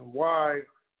projection and why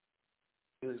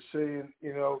is saying,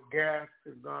 gas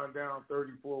has gone down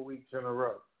 34 weeks in a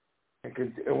row and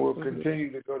will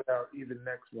continue to go down even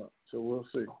next month. So we'll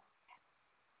see.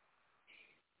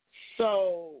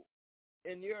 So,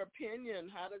 in your opinion,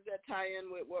 how does that tie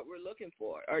in with what we're looking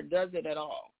for, or does it at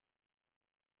all?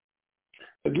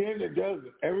 Again, it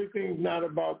doesn't. Everything's not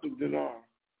about the dinar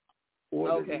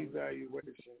or the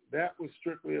devaluation. That was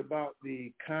strictly about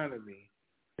the economy,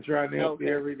 trying to help the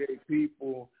everyday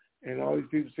people. And all these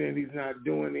people saying he's not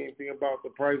doing anything about the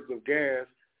price of gas,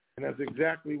 and that's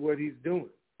exactly what he's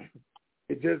doing.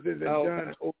 It just isn't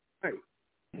done overnight.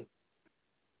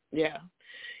 Yeah.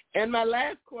 And my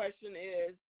last question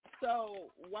is,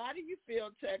 so why do you feel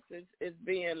Texas is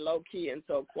being low-key and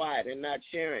so quiet and not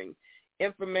sharing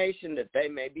information that they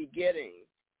may be getting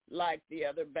like the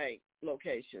other bank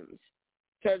locations?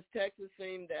 Because Texas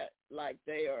seemed that like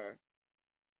they are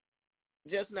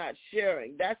just not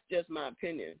sharing. That's just my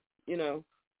opinion. Do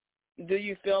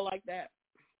you feel like that?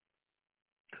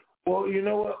 Well, you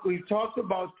know what? We've talked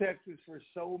about Texas for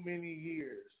so many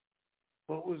years.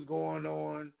 What was going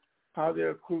on, how they're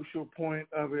a crucial point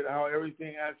of it, how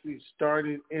everything actually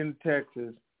started in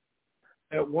Texas.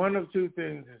 That one of two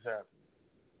things is happening.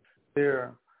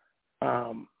 They're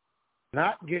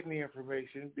not getting the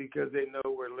information because they know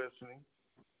we're listening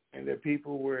and that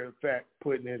people were, in fact,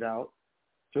 putting it out.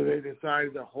 So they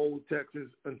decided to hold Texas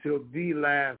until the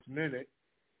last minute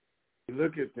to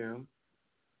look at them.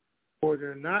 Or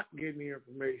they're not getting the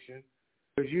information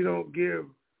because you don't give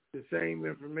the same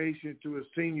information to a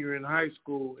senior in high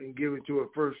school and give it to a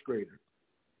first grader.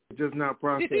 It's just not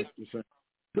processed the same.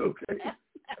 Okay.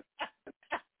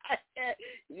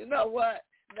 You know what?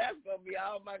 That's going to be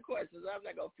all my questions. I'm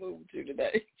not going to fool with you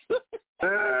today.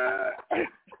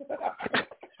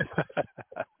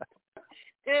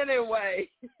 Anyway.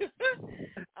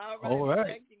 All right.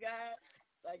 Thank you, guys.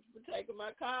 Thank you for taking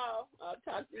my call. I'll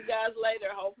talk to you guys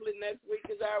later. Hopefully next week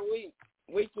is our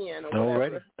weekend or whatever.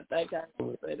 Alright. I think I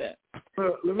can say that.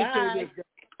 Let me say this, guys.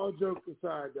 All jokes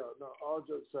aside, though. No, all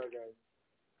jokes aside, guys.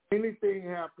 Anything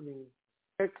happening,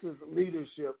 Texas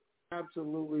leadership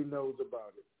absolutely knows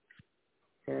about it.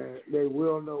 And they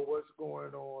will know what's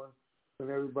going on when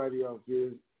everybody else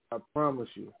is. I promise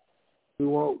you. We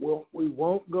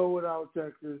won't go without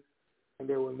Texas, and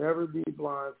they will never be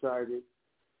blindsided.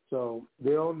 So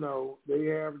they'll know. They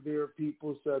have their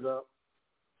people set up,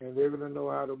 and they're going to know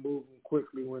how to move them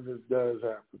quickly when this does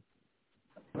happen.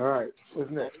 All right.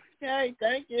 What's next? Okay.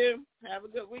 Thank you. Have a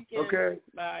good weekend. Okay.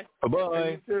 Bye.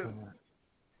 Bye-bye.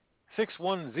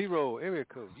 610 area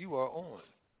code. You are on.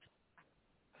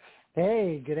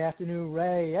 Hey, good afternoon,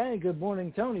 Ray. Hey, good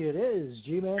morning, Tony. It is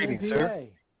G-Man in PA. Sir.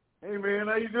 Hey, man.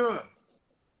 How you doing?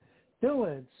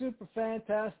 Doing super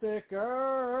fantastic,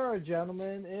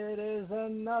 gentlemen. It is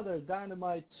another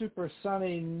dynamite, super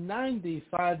sunny,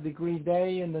 95-degree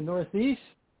day in the Northeast,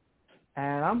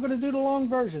 and I'm going to do the long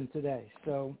version today.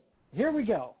 So here we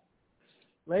go.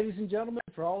 Ladies and gentlemen,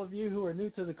 for all of you who are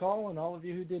new to the call and all of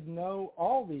you who didn't know,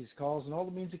 all these calls and all the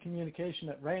means of communication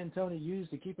that Ray and Tony use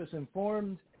to keep us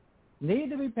informed need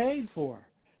to be paid for.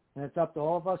 And it's up to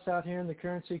all of us out here in the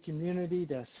currency community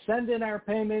to send in our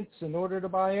payments in order to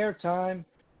buy airtime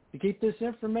to keep this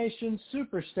information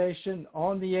superstation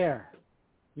on the air.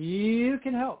 You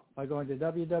can help by going to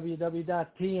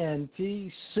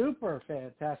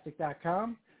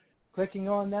www.TNTSuperfantastic.com, clicking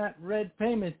on that red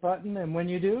payment button, and when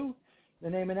you do, the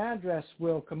name and address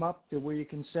will come up to where you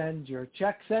can send your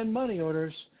checks and money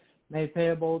orders made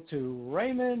payable to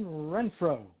Raymond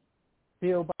Renfro,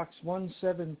 P.O. Box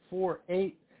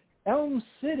 1748, Elm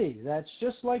City, that's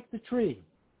just like the tree,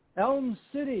 Elm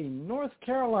City, North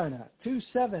Carolina,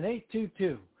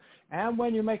 27822. And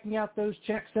when you're making out those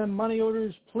checks and money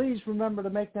orders, please remember to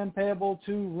make them payable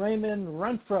to Raymond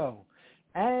Renfro.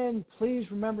 And please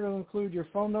remember to include your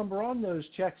phone number on those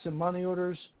checks and money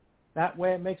orders. That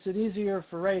way it makes it easier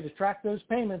for Ray to track those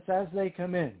payments as they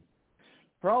come in.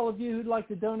 For all of you who'd like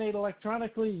to donate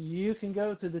electronically, you can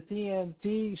go to the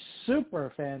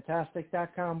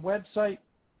TNTSuperfantastic.com website,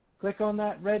 click on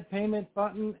that red payment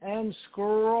button, and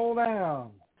scroll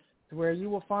down to where you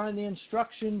will find the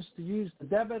instructions to use the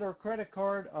debit or credit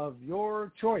card of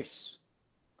your choice.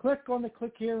 Click on the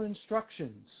Click Here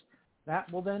instructions.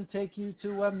 That will then take you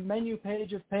to a menu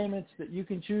page of payments that you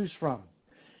can choose from.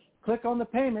 Click on the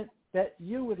payment that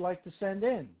you would like to send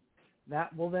in.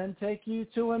 That will then take you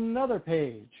to another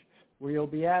page where you'll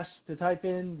be asked to type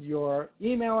in your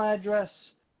email address,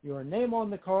 your name on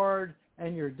the card,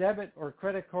 and your debit or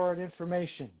credit card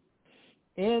information.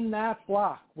 In that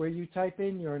block where you type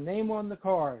in your name on the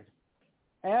card,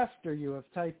 after you have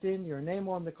typed in your name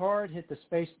on the card, hit the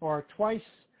space bar twice,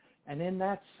 and in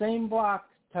that same block,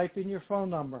 type in your phone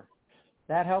number.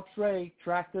 That helps Ray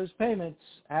track those payments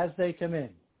as they come in.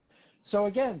 So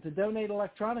again, to donate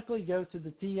electronically, go to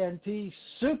the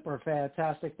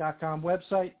TNTSuperfantastic.com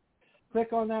website,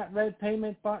 click on that red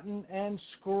payment button, and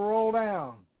scroll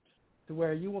down to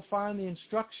where you will find the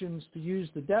instructions to use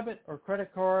the debit or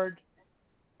credit card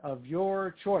of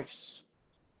your choice.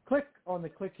 Click on the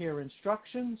Click Here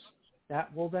instructions.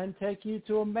 That will then take you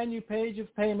to a menu page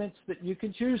of payments that you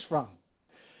can choose from.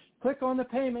 Click on the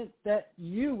payment that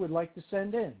you would like to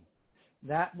send in.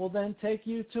 That will then take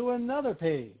you to another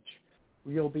page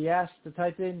where you'll be asked to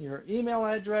type in your email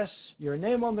address, your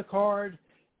name on the card,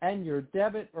 and your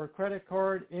debit or credit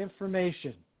card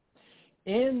information.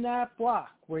 In that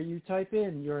block where you type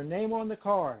in your name on the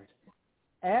card,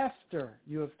 after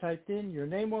you have typed in your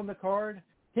name on the card,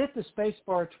 hit the space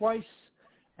bar twice,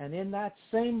 and in that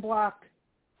same block,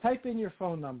 type in your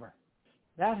phone number.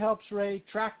 That helps Ray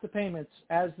track the payments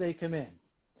as they come in.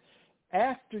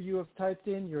 After you have typed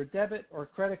in your debit or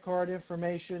credit card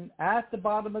information, at the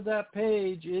bottom of that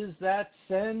page is that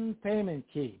Send Payment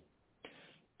key.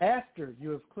 After you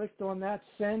have clicked on that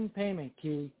Send Payment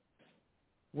key,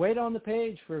 wait on the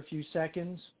page for a few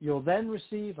seconds. You'll then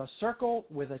receive a circle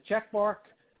with a check mark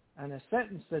and a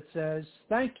sentence that says,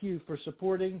 "Thank you for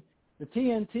supporting the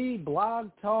TNT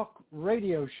Blog Talk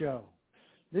Radio Show."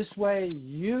 This way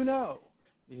you know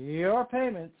your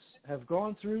payments have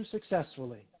gone through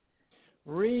successfully.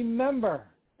 Remember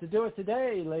to do it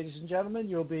today, ladies and gentlemen.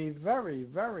 You'll be very,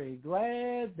 very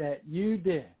glad that you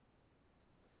did.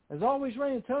 As always,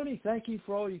 Ray and Tony, thank you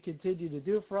for all you continue to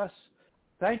do for us.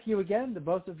 Thank you again to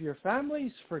both of your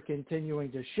families for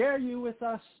continuing to share you with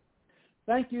us.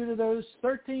 Thank you to those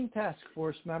 13 task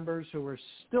force members who are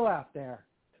still out there,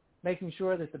 making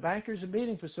sure that the bankers and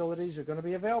meeting facilities are going to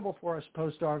be available for us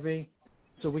post-RV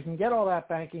so we can get all that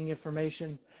banking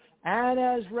information. And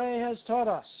as Ray has taught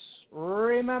us,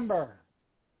 remember,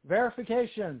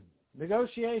 verification,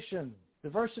 negotiation,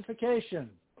 diversification,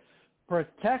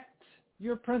 protect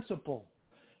your principal,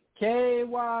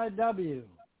 KYW,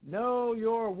 know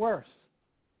your worth,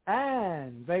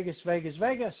 and Vegas, Vegas,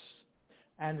 Vegas,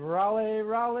 and Raleigh,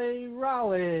 Raleigh,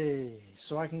 Raleigh,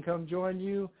 so I can come join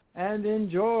you and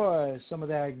enjoy some of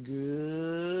that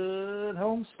good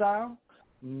home-style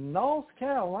North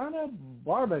Carolina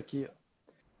barbecue.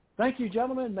 Thank you,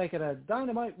 gentlemen. Make it a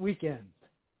dynamite weekend.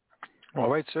 All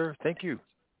right, sir. Thank you.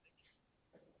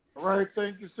 All right.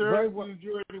 Thank you, sir.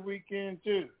 Enjoy the weekend,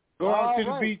 too. Go out to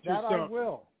the beach or something. I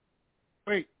will.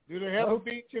 Wait, do they have a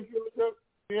beach if you look up?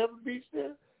 Do they have a beach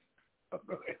there?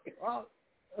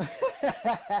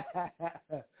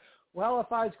 Well,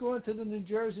 if I was going to the New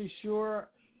Jersey shore,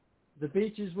 the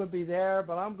beaches would be there,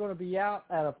 but I'm going to be out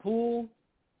at a pool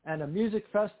and a music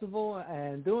festival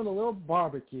and doing a little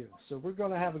barbecue. So we're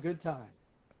going to have a good time.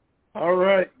 All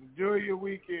right. Enjoy your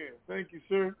weekend. Thank you,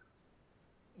 sir.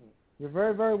 You're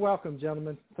very, very welcome,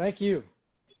 gentlemen. Thank you.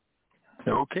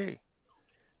 Okay.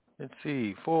 Let's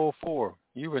see. 404.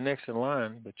 You were next in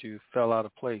line, but you fell out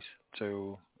of place.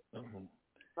 So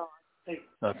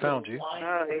I found you.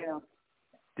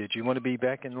 Did you want to be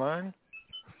back in line?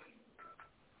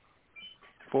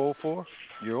 404,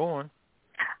 you're on.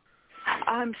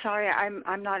 I'm sorry,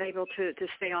 I'm not able to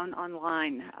stay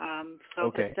online. So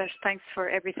okay. Just thanks for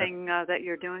everything that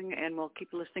you're doing, and we'll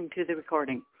keep listening to the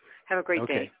recording. Have a great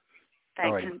day. Thanks,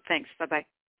 all right. and thanks. Bye-bye.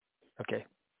 Okay.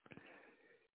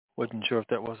 Wasn't sure if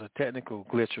that was a technical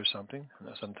glitch or something.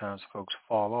 Sometimes folks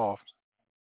fall off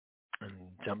and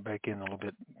jump back in a little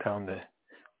bit down the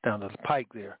pike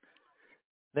there.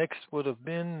 Next would have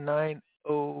been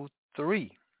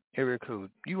 903 area code.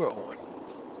 You are on.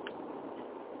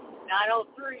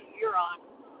 903, you're on.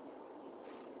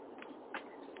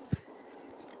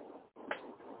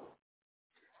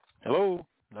 Hello,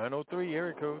 903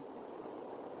 area code.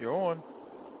 You're on.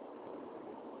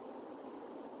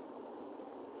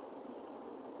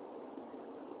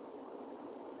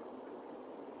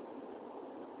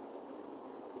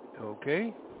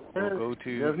 Okay, we'll go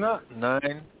to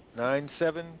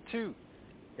 9972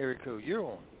 area code. You're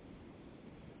on.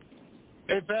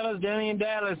 Hey, fellas, Danny in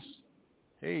Dallas.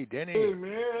 Hey, Danny. Hey,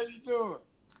 man, how you doing?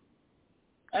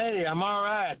 Hey, I'm all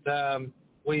right.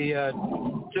 We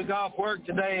took off work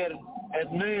today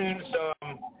at noon, so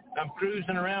I'm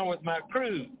cruising around with my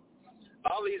crew.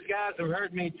 All these guys have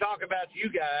heard me talk about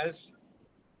you guys,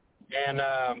 and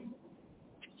I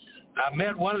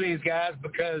met one of these guys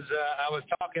because I was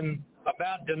talking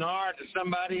about dinar to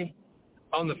somebody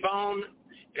on the phone,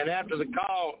 and after the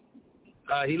call,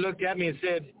 he looked at me and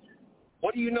said,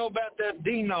 "What do you know about that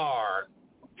dinar?"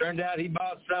 Turned out he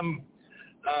bought some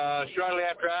shortly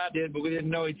after I did, but we didn't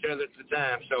know each other at the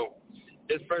time. So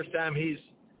this first time he's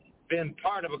been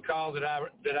part of a call that I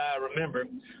remember.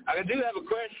 I do have a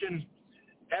question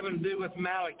having to do with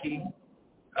Maliki.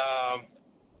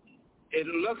 It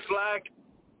looks like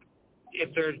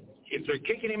if they're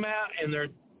kicking him out and they're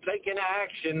taking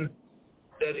action,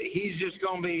 that he's just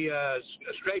going to be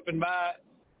scraping by,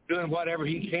 doing whatever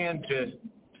he can to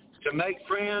make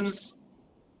friends.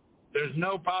 There's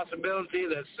no possibility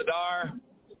that Sadar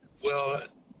will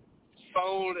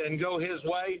fold and go his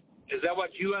way. Is that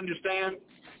what you understand?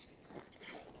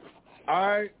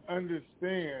 I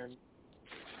understand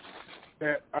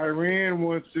that Iran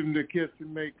wants them to kiss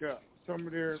and make up. Some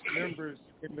of their members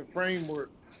in the framework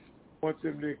want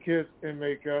them to kiss and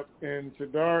make up, and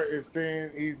Sadar is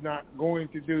saying he's not going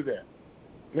to do that.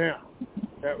 Now,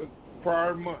 that was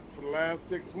prior month. For the last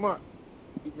 6 months,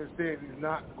 he's been saying he's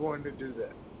not going to do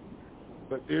that.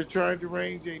 But they're trying to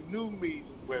arrange a new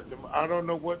meeting with him. I don't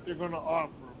know what they're going to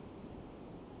offer him.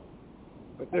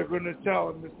 But they're going to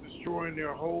tell him it's destroying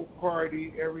their whole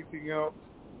party, everything else.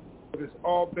 But it's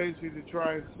all basically to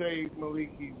try and save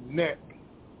Maliki's neck.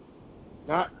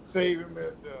 Not save him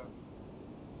as the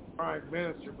prime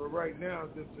minister, but right now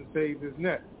just to save his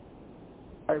neck.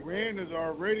 Iran has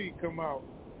already come out.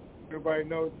 Everybody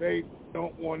knows they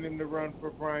don't want him to run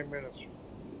for prime minister.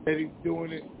 That he's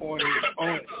doing it on his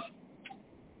own.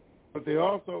 But they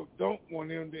also don't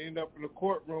want him to end up in a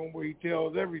courtroom where he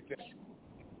tells everything.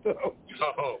 So,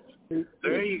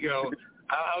 there you go.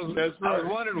 I was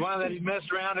wondering why that he messed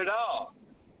around at all.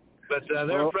 But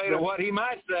they're afraid of what he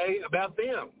might say about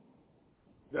them.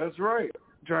 That's right.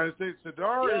 Trying to say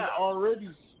Sadar is already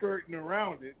skirting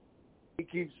around it. He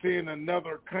keeps saying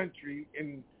another country,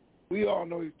 and we all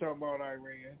know he's talking about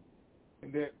Iran,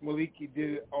 and that Maliki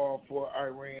did it all for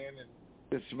Iran and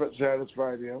to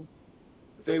satisfy them.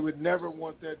 They would never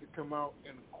want that to come out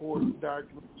in a court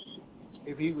document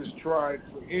if he was tried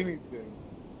for anything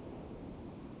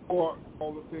or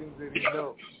all the things that he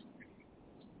knows.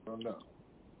 I don't know.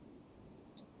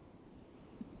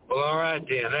 Well, all right,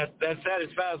 then. That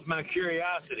satisfies my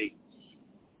curiosity.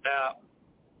 Now,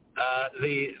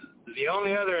 the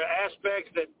only other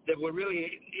aspect that we're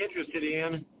really interested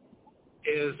in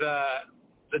is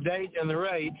the date and the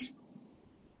rates.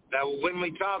 Now, when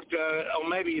we talked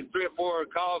maybe 3 or 4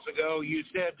 calls ago, you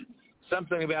said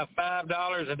something about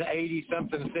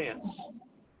 $5.80-something.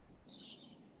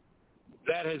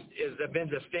 That has been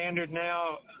the standard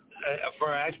now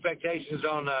for our expectations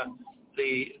on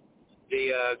the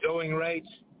going rates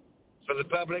for the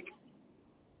public?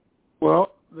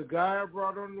 Well, the guy I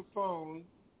brought on the phone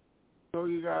told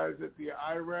you guys that the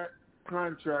Iraq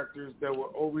contractors that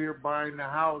were over here buying the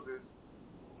houses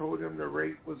told him the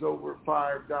rate was over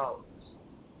 $5.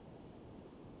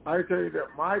 I tell you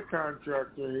that my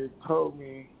contractor had told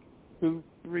me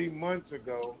 2-3 months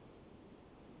ago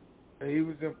that he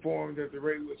was informed that the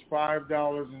rate was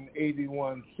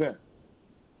 $5.81.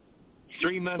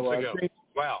 3 months ago.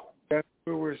 Wow. That's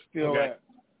where we're still at.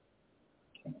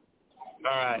 All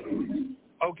right.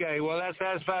 Okay, well, that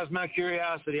satisfies my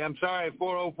curiosity. I'm sorry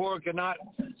 404 could not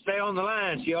stay on the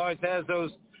line. She always has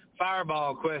those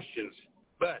fireball questions.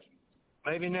 But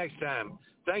maybe next time.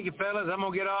 Thank you, fellas. I'm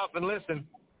going to get off and listen.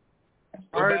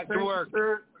 Go back to work.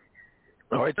 Sir.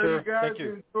 All right, sir. You guys Thank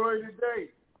you. enjoy the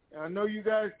day. I know you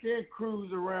guys can't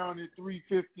cruise around at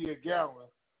 $3.50 a gallon.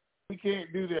 We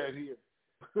can't do that here.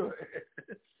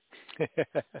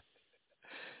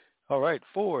 All right,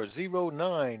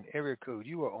 409 area code.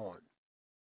 You are on.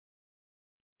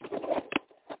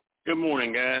 Good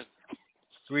morning, guys.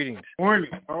 Greetings.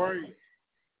 Morning. How are you?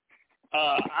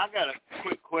 I got a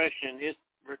quick question. It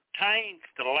pertains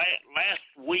to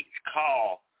last week's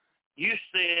call. You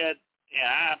said, and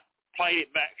I played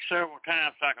it back several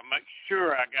times so I can make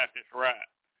sure I got this right.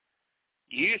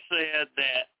 You said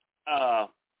that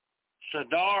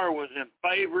Sadar was in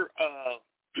favor of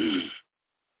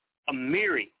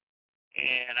Amiri,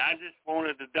 and I just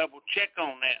wanted to double check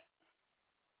on that.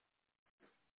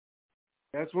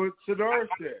 That's what Sadar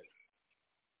said.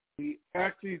 He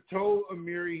actually told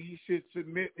Amiri he should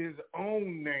submit his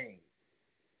own name.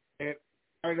 And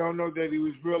I don't know that he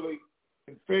was really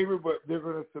in favor, but they're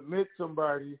going to submit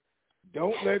somebody.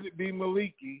 Don't let it be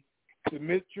Maliki.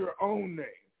 Submit your own name.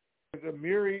 Because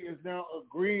Amiri is now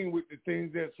agreeing with the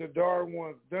things that Sadar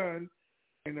wants done.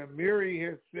 And Amiri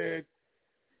has said,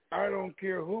 I don't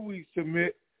care who we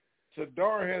submit.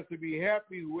 Sadar has to be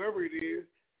happy, whoever it is.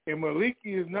 And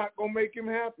Maliki is not going to make him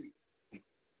happy.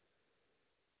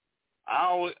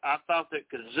 I thought that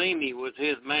Kazemi was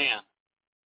his man.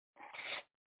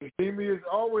 Kazemi has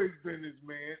always been his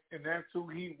man, and that's who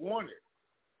he wanted.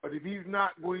 But if he's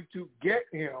not going to get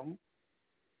him,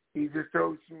 he just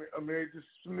told Amir to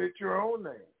submit your own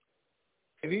name.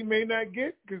 And he may not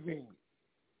get Kazemi.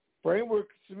 Framework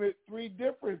can submit 3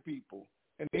 different people,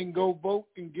 and then go vote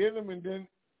and get him, and then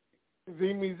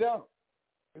Kazemi's out.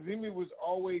 Kazemi was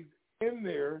always in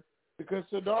there because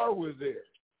Sadar was there.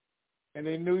 And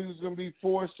they knew he was going to be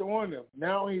forced on him.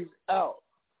 Now he's out.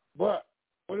 But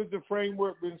what has the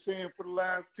framework been saying for the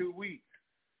last 2 weeks?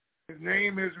 His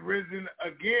name has risen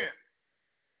again.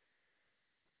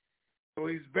 So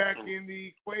he's back in the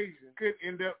equation. Could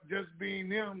end up just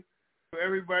being him so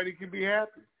everybody can be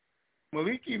happy.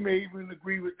 Maliki may even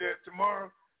agree with that tomorrow.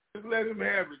 Just let him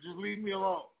have it. Just leave me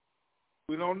alone.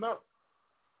 We don't know.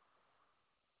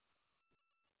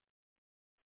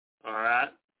 All right.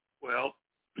 Well,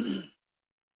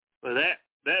 with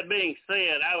that being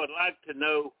said, I would like to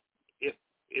know if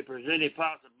there's any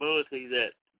possibility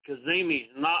that Kazemi's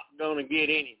not going to get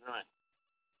anything.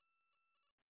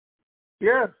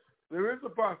 Yes, there is a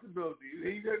possibility.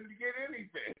 He doesn't get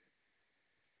anything.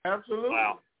 Absolutely.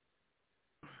 Wow.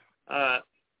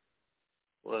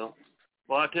 Well,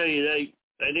 I tell you,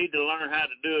 they need to learn how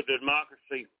to do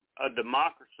a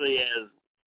democracy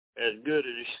as good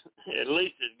as, at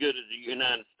least as good as the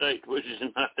United States, which is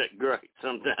not that great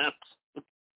sometimes.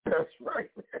 That's right.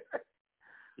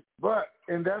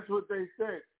 And that's what they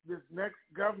said. This next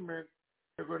government,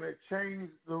 they're going to change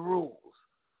the rules.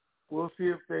 We'll see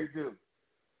if they do.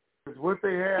 Because what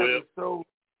they have is so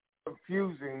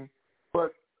confusing,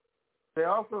 but they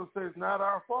also say it's not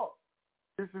our fault.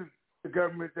 This is the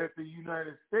government that the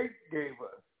United States gave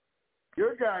us.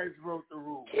 Your guys wrote the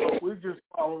rules. We're just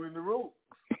following the rules.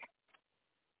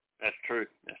 That's true.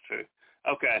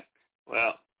 Okay.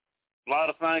 Well, a lot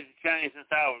of things have changed since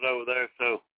I was over there,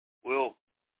 so we'll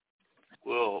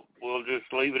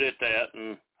just leave it at that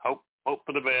and hope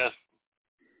for the best.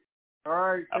 All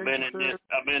right. I've been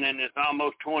in this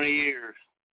almost 20 years,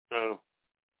 so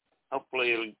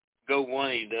hopefully it'll go one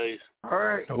of these days. All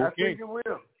right. Okay. I think it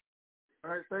will.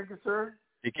 All right. Thank you, sir.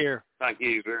 Take care. Thank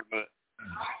you very much.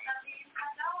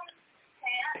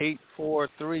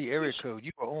 843 area code.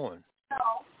 You are on.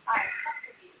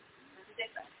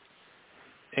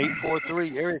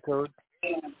 843 area code.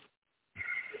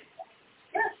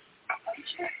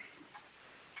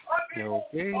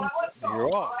 Okay,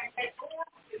 you're off.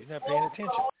 You're not paying attention.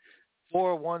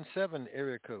 417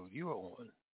 area code. You are on.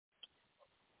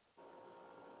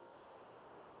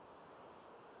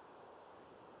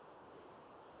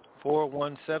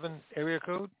 area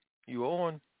code. You are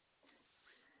on.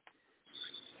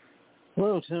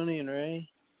 Hello, Tony and Ray.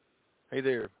 Hey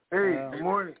there. Hey, good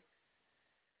morning.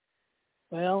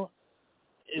 Well,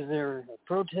 is there a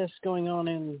protest going on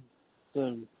in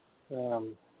the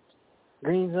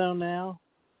green zone now?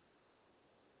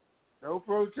 No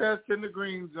protest in the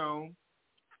green zone.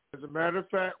 As a matter of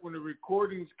fact, when the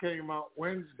recordings came out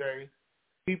Wednesday,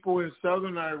 people in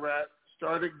southern Iraq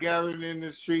started gathering in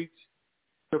the streets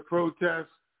to protest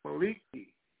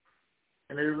Maliki.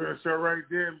 And they were going to start right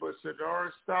then, but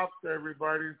Sadar stopped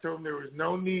everybody and told them there was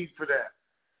no need for that.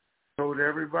 Told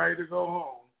everybody to go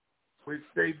home, which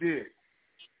they did.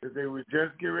 Because they were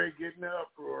just getting ready to get in the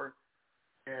uproar.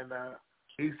 And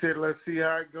he said, let's see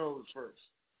how it goes first.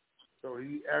 So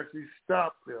he actually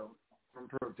stopped them. from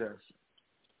protesting.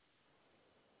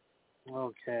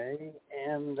 Okay,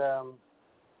 and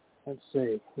let's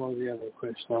see, what was the other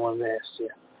question I wanted to ask you?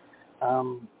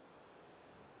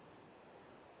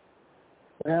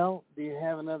 Well, do you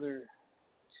have another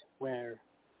where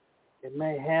it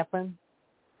may happen?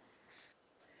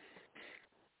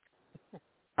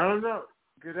 I don't know.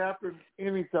 It could happen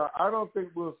anytime. I don't think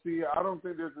we'll see. I don't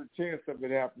think there's a chance of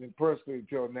it happening personally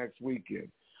until next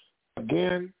weekend.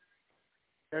 Again,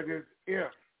 that is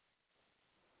if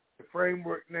the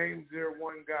framework names their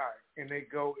one guy and they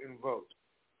go and vote.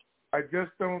 I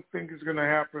just don't think it's going to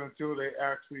happen until they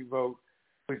actually vote,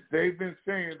 which they've been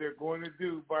saying they're going to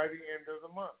do by the end of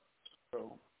the month.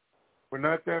 So we're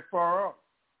not that far off.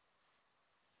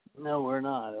 No, we're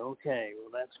not. Okay,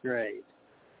 well, that's great.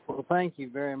 Well, thank you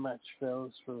very much,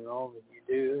 Phyllis, for all that you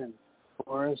do and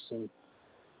for us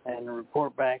and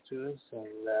report back to us.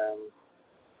 And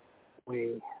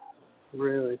we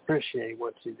really appreciate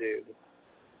what you do.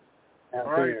 All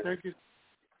right, thank you.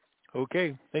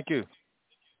 Okay, thank you.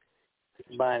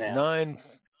 Bye now.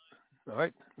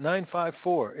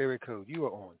 954 area code. You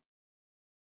are on.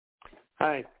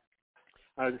 Hi.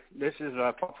 This is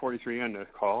 43 on the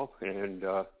call, and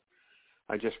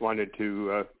I just wanted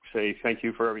to say thank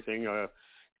you for everything. I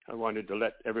wanted to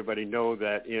let everybody know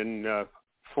that in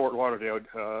Fort Lauderdale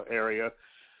area,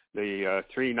 the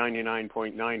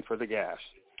 $3.99.9 for the gas.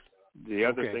 The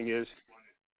other thing is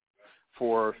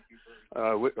for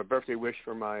a birthday wish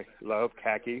for my love,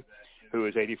 Khaki, who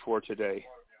is 84 today.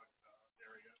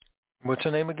 What's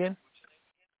her name again?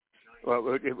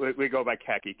 Well, we go by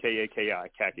Khaki, K-A-K-I,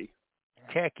 Khaki.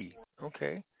 Khaki.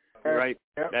 Okay. Right.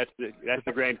 Yep. That's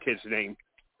the grandkid's name.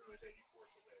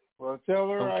 Well, tell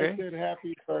her I said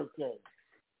happy birthday.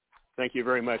 Thank you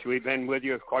very much. We've been with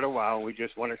you quite a while. We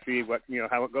just want to see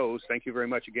how it goes. Thank you very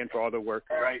much again for all the work.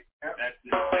 Right. Yep. That's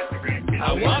the grandkid's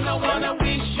I wanna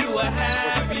wish you a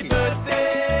happy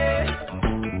birthday.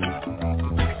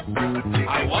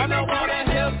 I wanna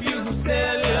help you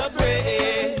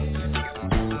celebrate.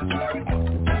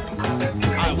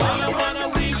 I wanna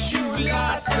wish you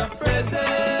lots of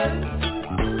presents.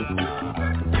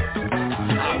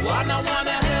 I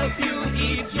wanna help you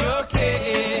eat your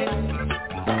cake.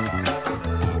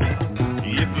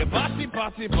 If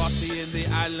you're bossy in the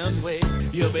island way,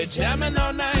 you'll be jamming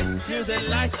all night till the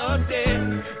light of day.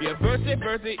 Your birthday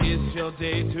is your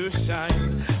day to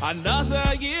shine.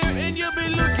 Another year and you'll be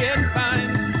looking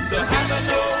fine. So have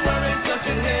no worries, don't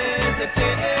you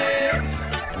hesitate.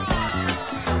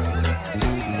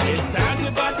 It's time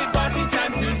to party,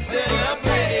 time to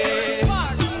celebrate. It's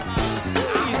time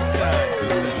to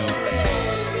celebrate.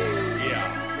 Yeah.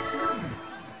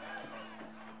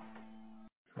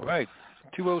 All right.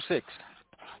 206.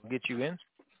 I'll get you in.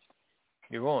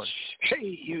 You're on.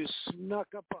 Hey, you snuck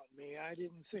up on me. I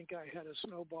didn't think I had a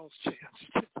snowball's chance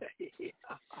today.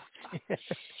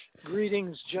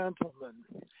 Greetings, gentlemen.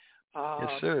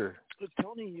 Yes, sir.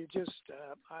 Tony, you just,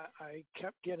 I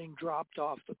kept getting dropped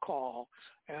off the call,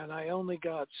 and I only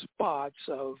got spots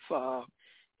of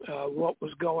what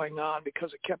was going on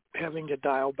because I kept having to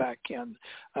dial back in.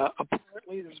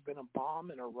 Apparently, there's been a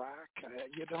bomb in Iraq.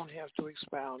 You don't have to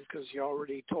expound because you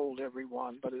already told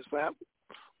everyone, but is that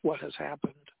what has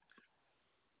happened?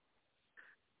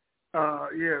 Yeah,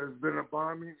 there's been a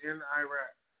bombing in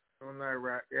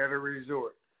Iraq at a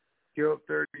resort. Killed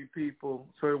 30 people,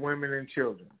 so women and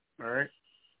children. All right?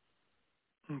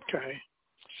 Okay.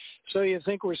 So you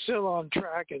think we're still on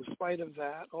track in spite of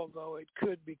that, although it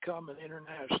could become an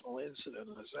international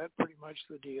incident. Is that pretty much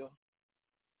the deal?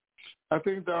 I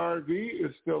think the RV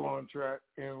is still on track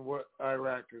in what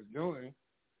Iraq is doing.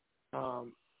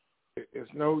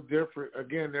 It's no different.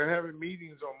 Again, they're having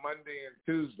meetings on Monday and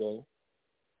Tuesday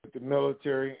with the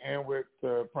military and with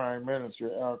the Prime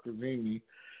Minister, Al-Kazimi,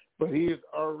 but he has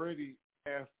already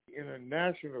asked the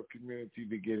international community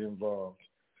to get involved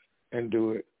and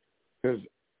do it because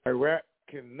Iraq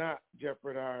cannot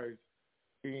jeopardize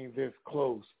being this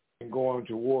close and going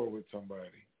to war with somebody.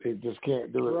 They just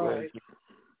can't do it right.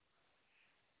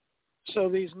 So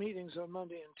these meetings on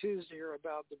Monday and Tuesday are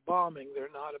about the bombing. They're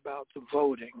not about the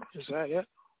voting. Is that it?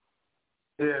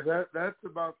 Yeah, that's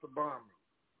about the bombing.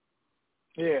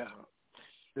 Yeah.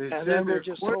 They and said then they're we're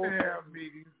just going to have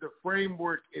meetings. The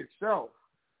framework itself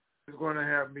is going to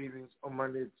have meetings on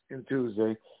Monday and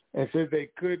Tuesday, and said they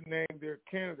could name their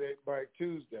candidate by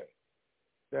Tuesday.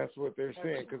 That's what they're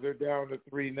saying because they're down to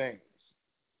 3 names.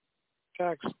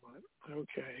 Excellent.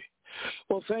 Okay.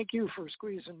 Well, thank you for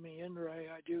squeezing me in, Ray.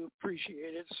 I do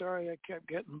appreciate it. Sorry I kept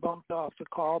getting bumped off the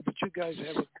call, but you guys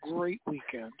have a great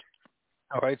weekend.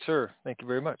 All right, sir. Thank you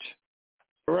very much.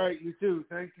 All right, you too.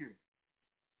 Thank you.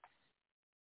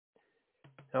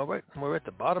 All right, we're at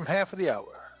the bottom half of the hour.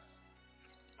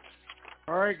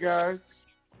 All right, guys.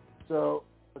 So,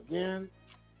 again,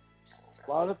 a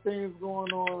lot of things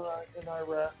going on in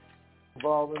Iraq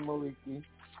involving Maliki.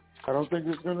 I don't think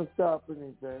it's going to stop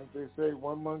anything. They say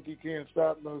one monkey can't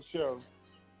stop no show.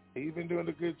 He's been doing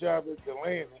a good job at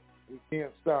delaying it. He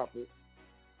can't stop it.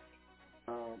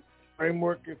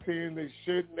 Framework is saying they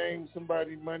should name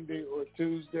somebody Monday or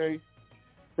Tuesday.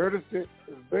 Curtis has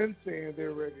been saying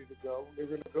they're ready to go. They're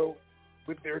going to go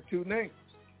with their two names.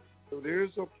 So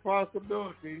there's a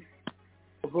possibility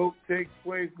the vote takes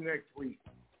place next week.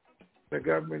 The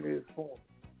government is formed.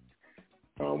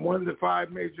 One of the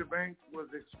 5 major banks was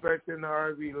expecting the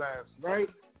RV last night.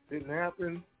 Didn't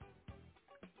happen.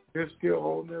 They're still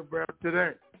holding their breath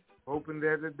today, hoping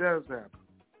that it does happen.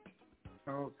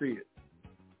 I don't see it.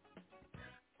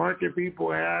 Market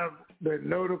people have been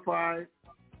notified,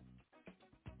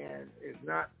 and it's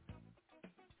not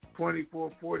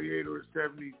 24, 48, or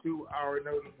 72-hour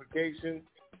notification,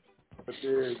 but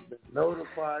they've been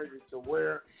notified. It's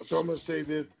aware. So I'm going to say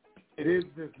this. It is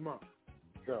this month.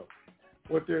 So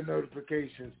what their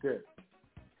notification said.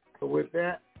 So with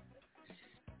that,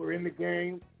 we're in the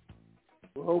game.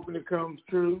 We're hoping it comes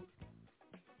true.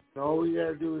 And all we got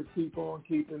to do is keep on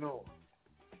keeping on.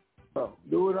 So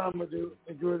do what I'm going to do.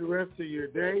 Enjoy the rest of your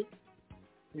day.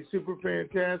 You're super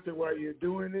fantastic while you're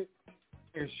doing it.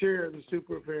 And share the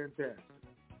super fantastic.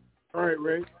 All right,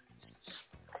 Ray.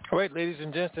 All right, ladies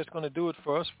and gents, that's going to do it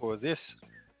for us for this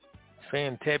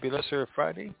Fantabulous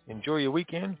Friday. Enjoy your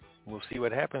weekend. We'll see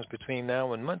what happens between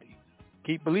now and Monday.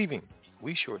 Keep believing.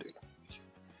 We sure do.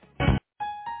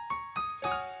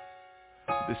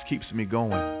 This keeps me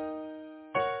going.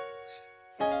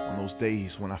 On those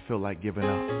days when I feel like giving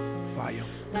up. Fire.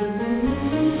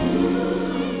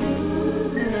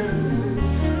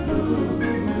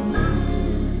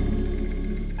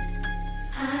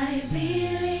 I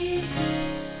believe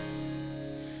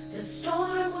the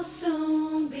storm will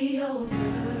soon be over.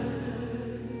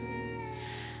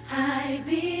 I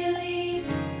believe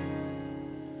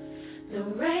the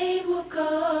rain will go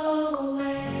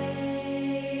away.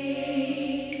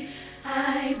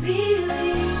 I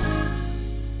believe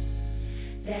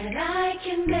that I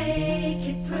can make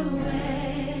it through it.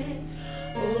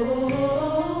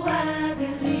 Oh, I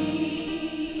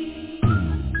believe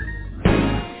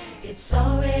it's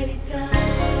already done.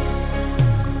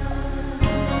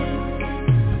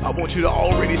 I want you to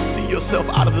already see yourself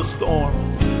out of the storm.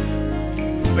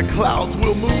 The clouds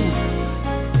will move.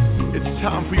 It's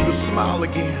time for you to smile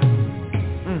again.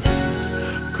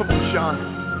 Come on, Sean.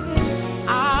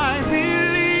 I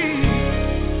believe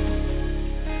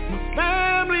my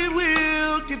family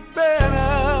will get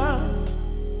better.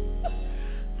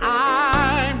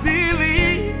 I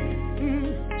believe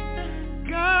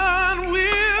God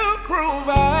will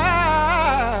provide.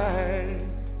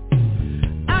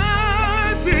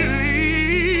 I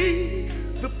believe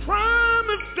the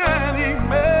promise that He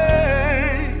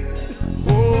made.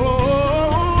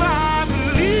 Oh, I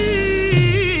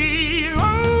believe.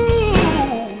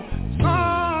 Oh, it's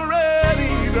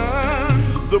already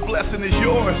done. The blessing is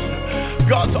yours.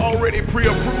 God's already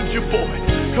pre-approved you for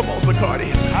it. Come on,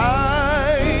 Zacardi.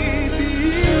 I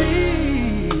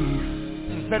believe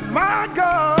that my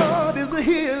God is a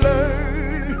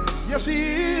healer. Yes, He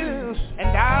is.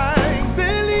 And I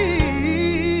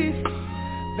believe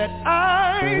that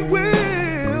I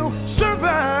will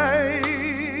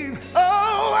survive.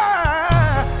 Oh,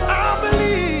 I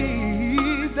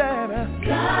believe that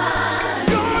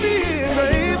God is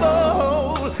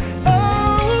able.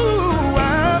 Oh,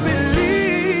 I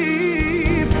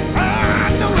believe. I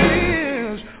know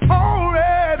it is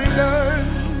already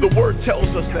done. The word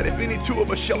tells us that if any two of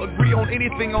us shall agree on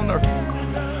anything on earth,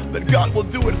 that God will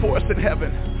do it for us in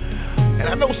heaven. And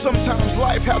I know sometimes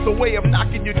life has a way of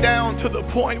knocking you down to the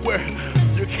point where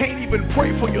you can't even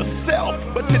pray for yourself.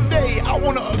 But today I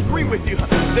want to agree with you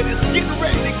that it's getting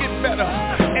ready to get better.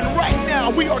 And right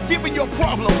now we are giving your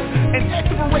problem an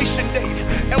expiration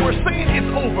date. And we're saying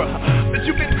it's over. That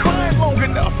you've been crying long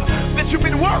enough. That you've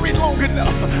been worried long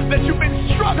enough. That you've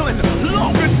been struggling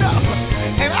long enough.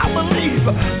 And I believe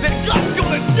that God's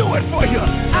going to do it for you.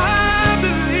 I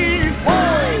believe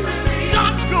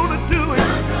God's going to do it.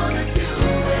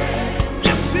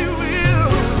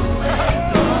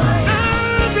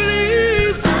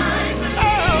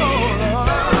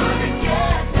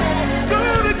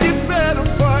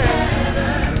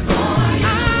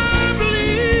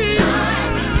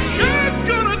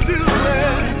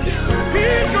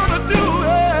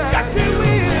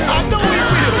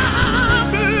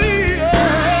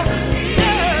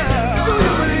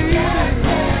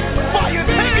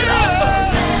 Take it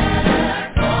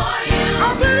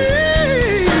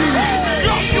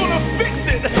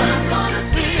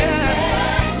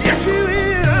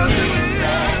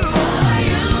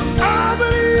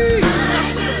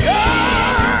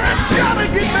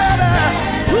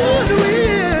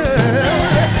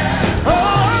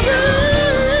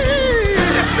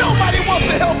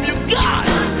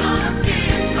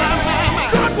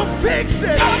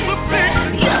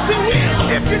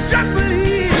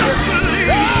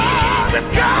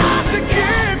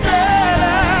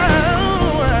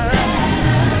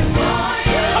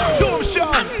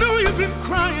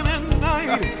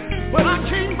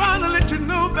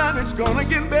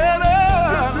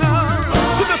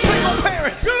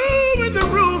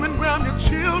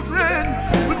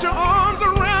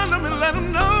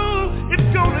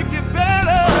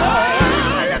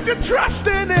trust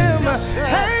in him.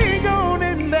 Hang on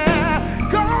in there.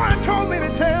 God told me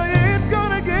to tell you it's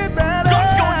gonna get better.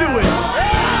 God's gonna do it.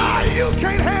 You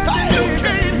can't handle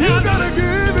it. You gotta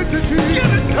give it to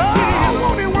Jesus. Oh,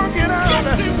 won't he work it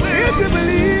out? If you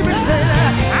believe it, say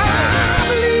that. I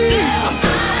believe.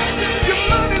 Your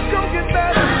money's gonna get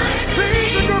better.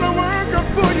 Things are gonna work out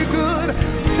for you good.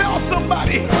 Tell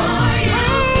somebody.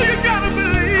 Oh, you gotta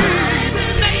believe.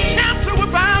 The cancer will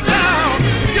bow down.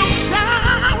 Your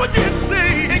child will get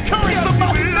saved. Encourage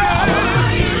somebody now.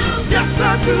 Yes,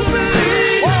 I do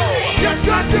believe. Yes,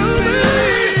 I do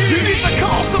believe. You need to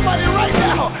call somebody right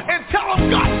now and tell them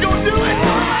God's gonna do it.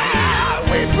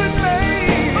 We've been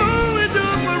made. Oh, we do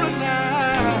it for us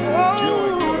now.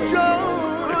 Oh,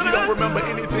 Joe. If you don't remember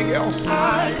anything else,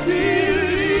 I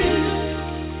believe.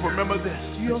 Remember this.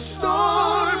 Your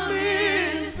storm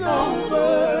is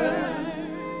over.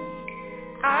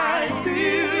 I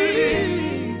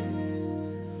believe.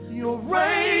 Your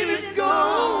rain is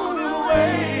gone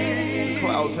away.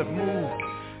 Clouds have moved.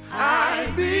 I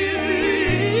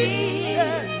believe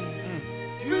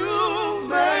you'll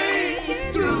make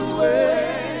it through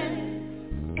it.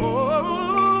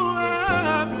 Oh,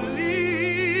 I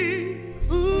believe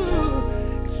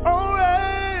it's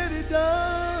already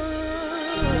done.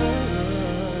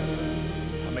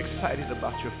 I'm excited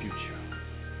about your future.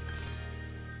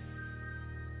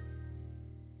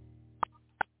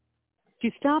 To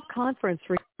stop conference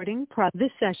recording,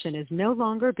 this session is no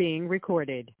longer being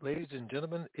recorded. Ladies and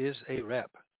gentlemen, is a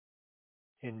wrap.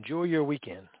 Enjoy your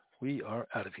weekend. We are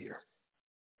out of here.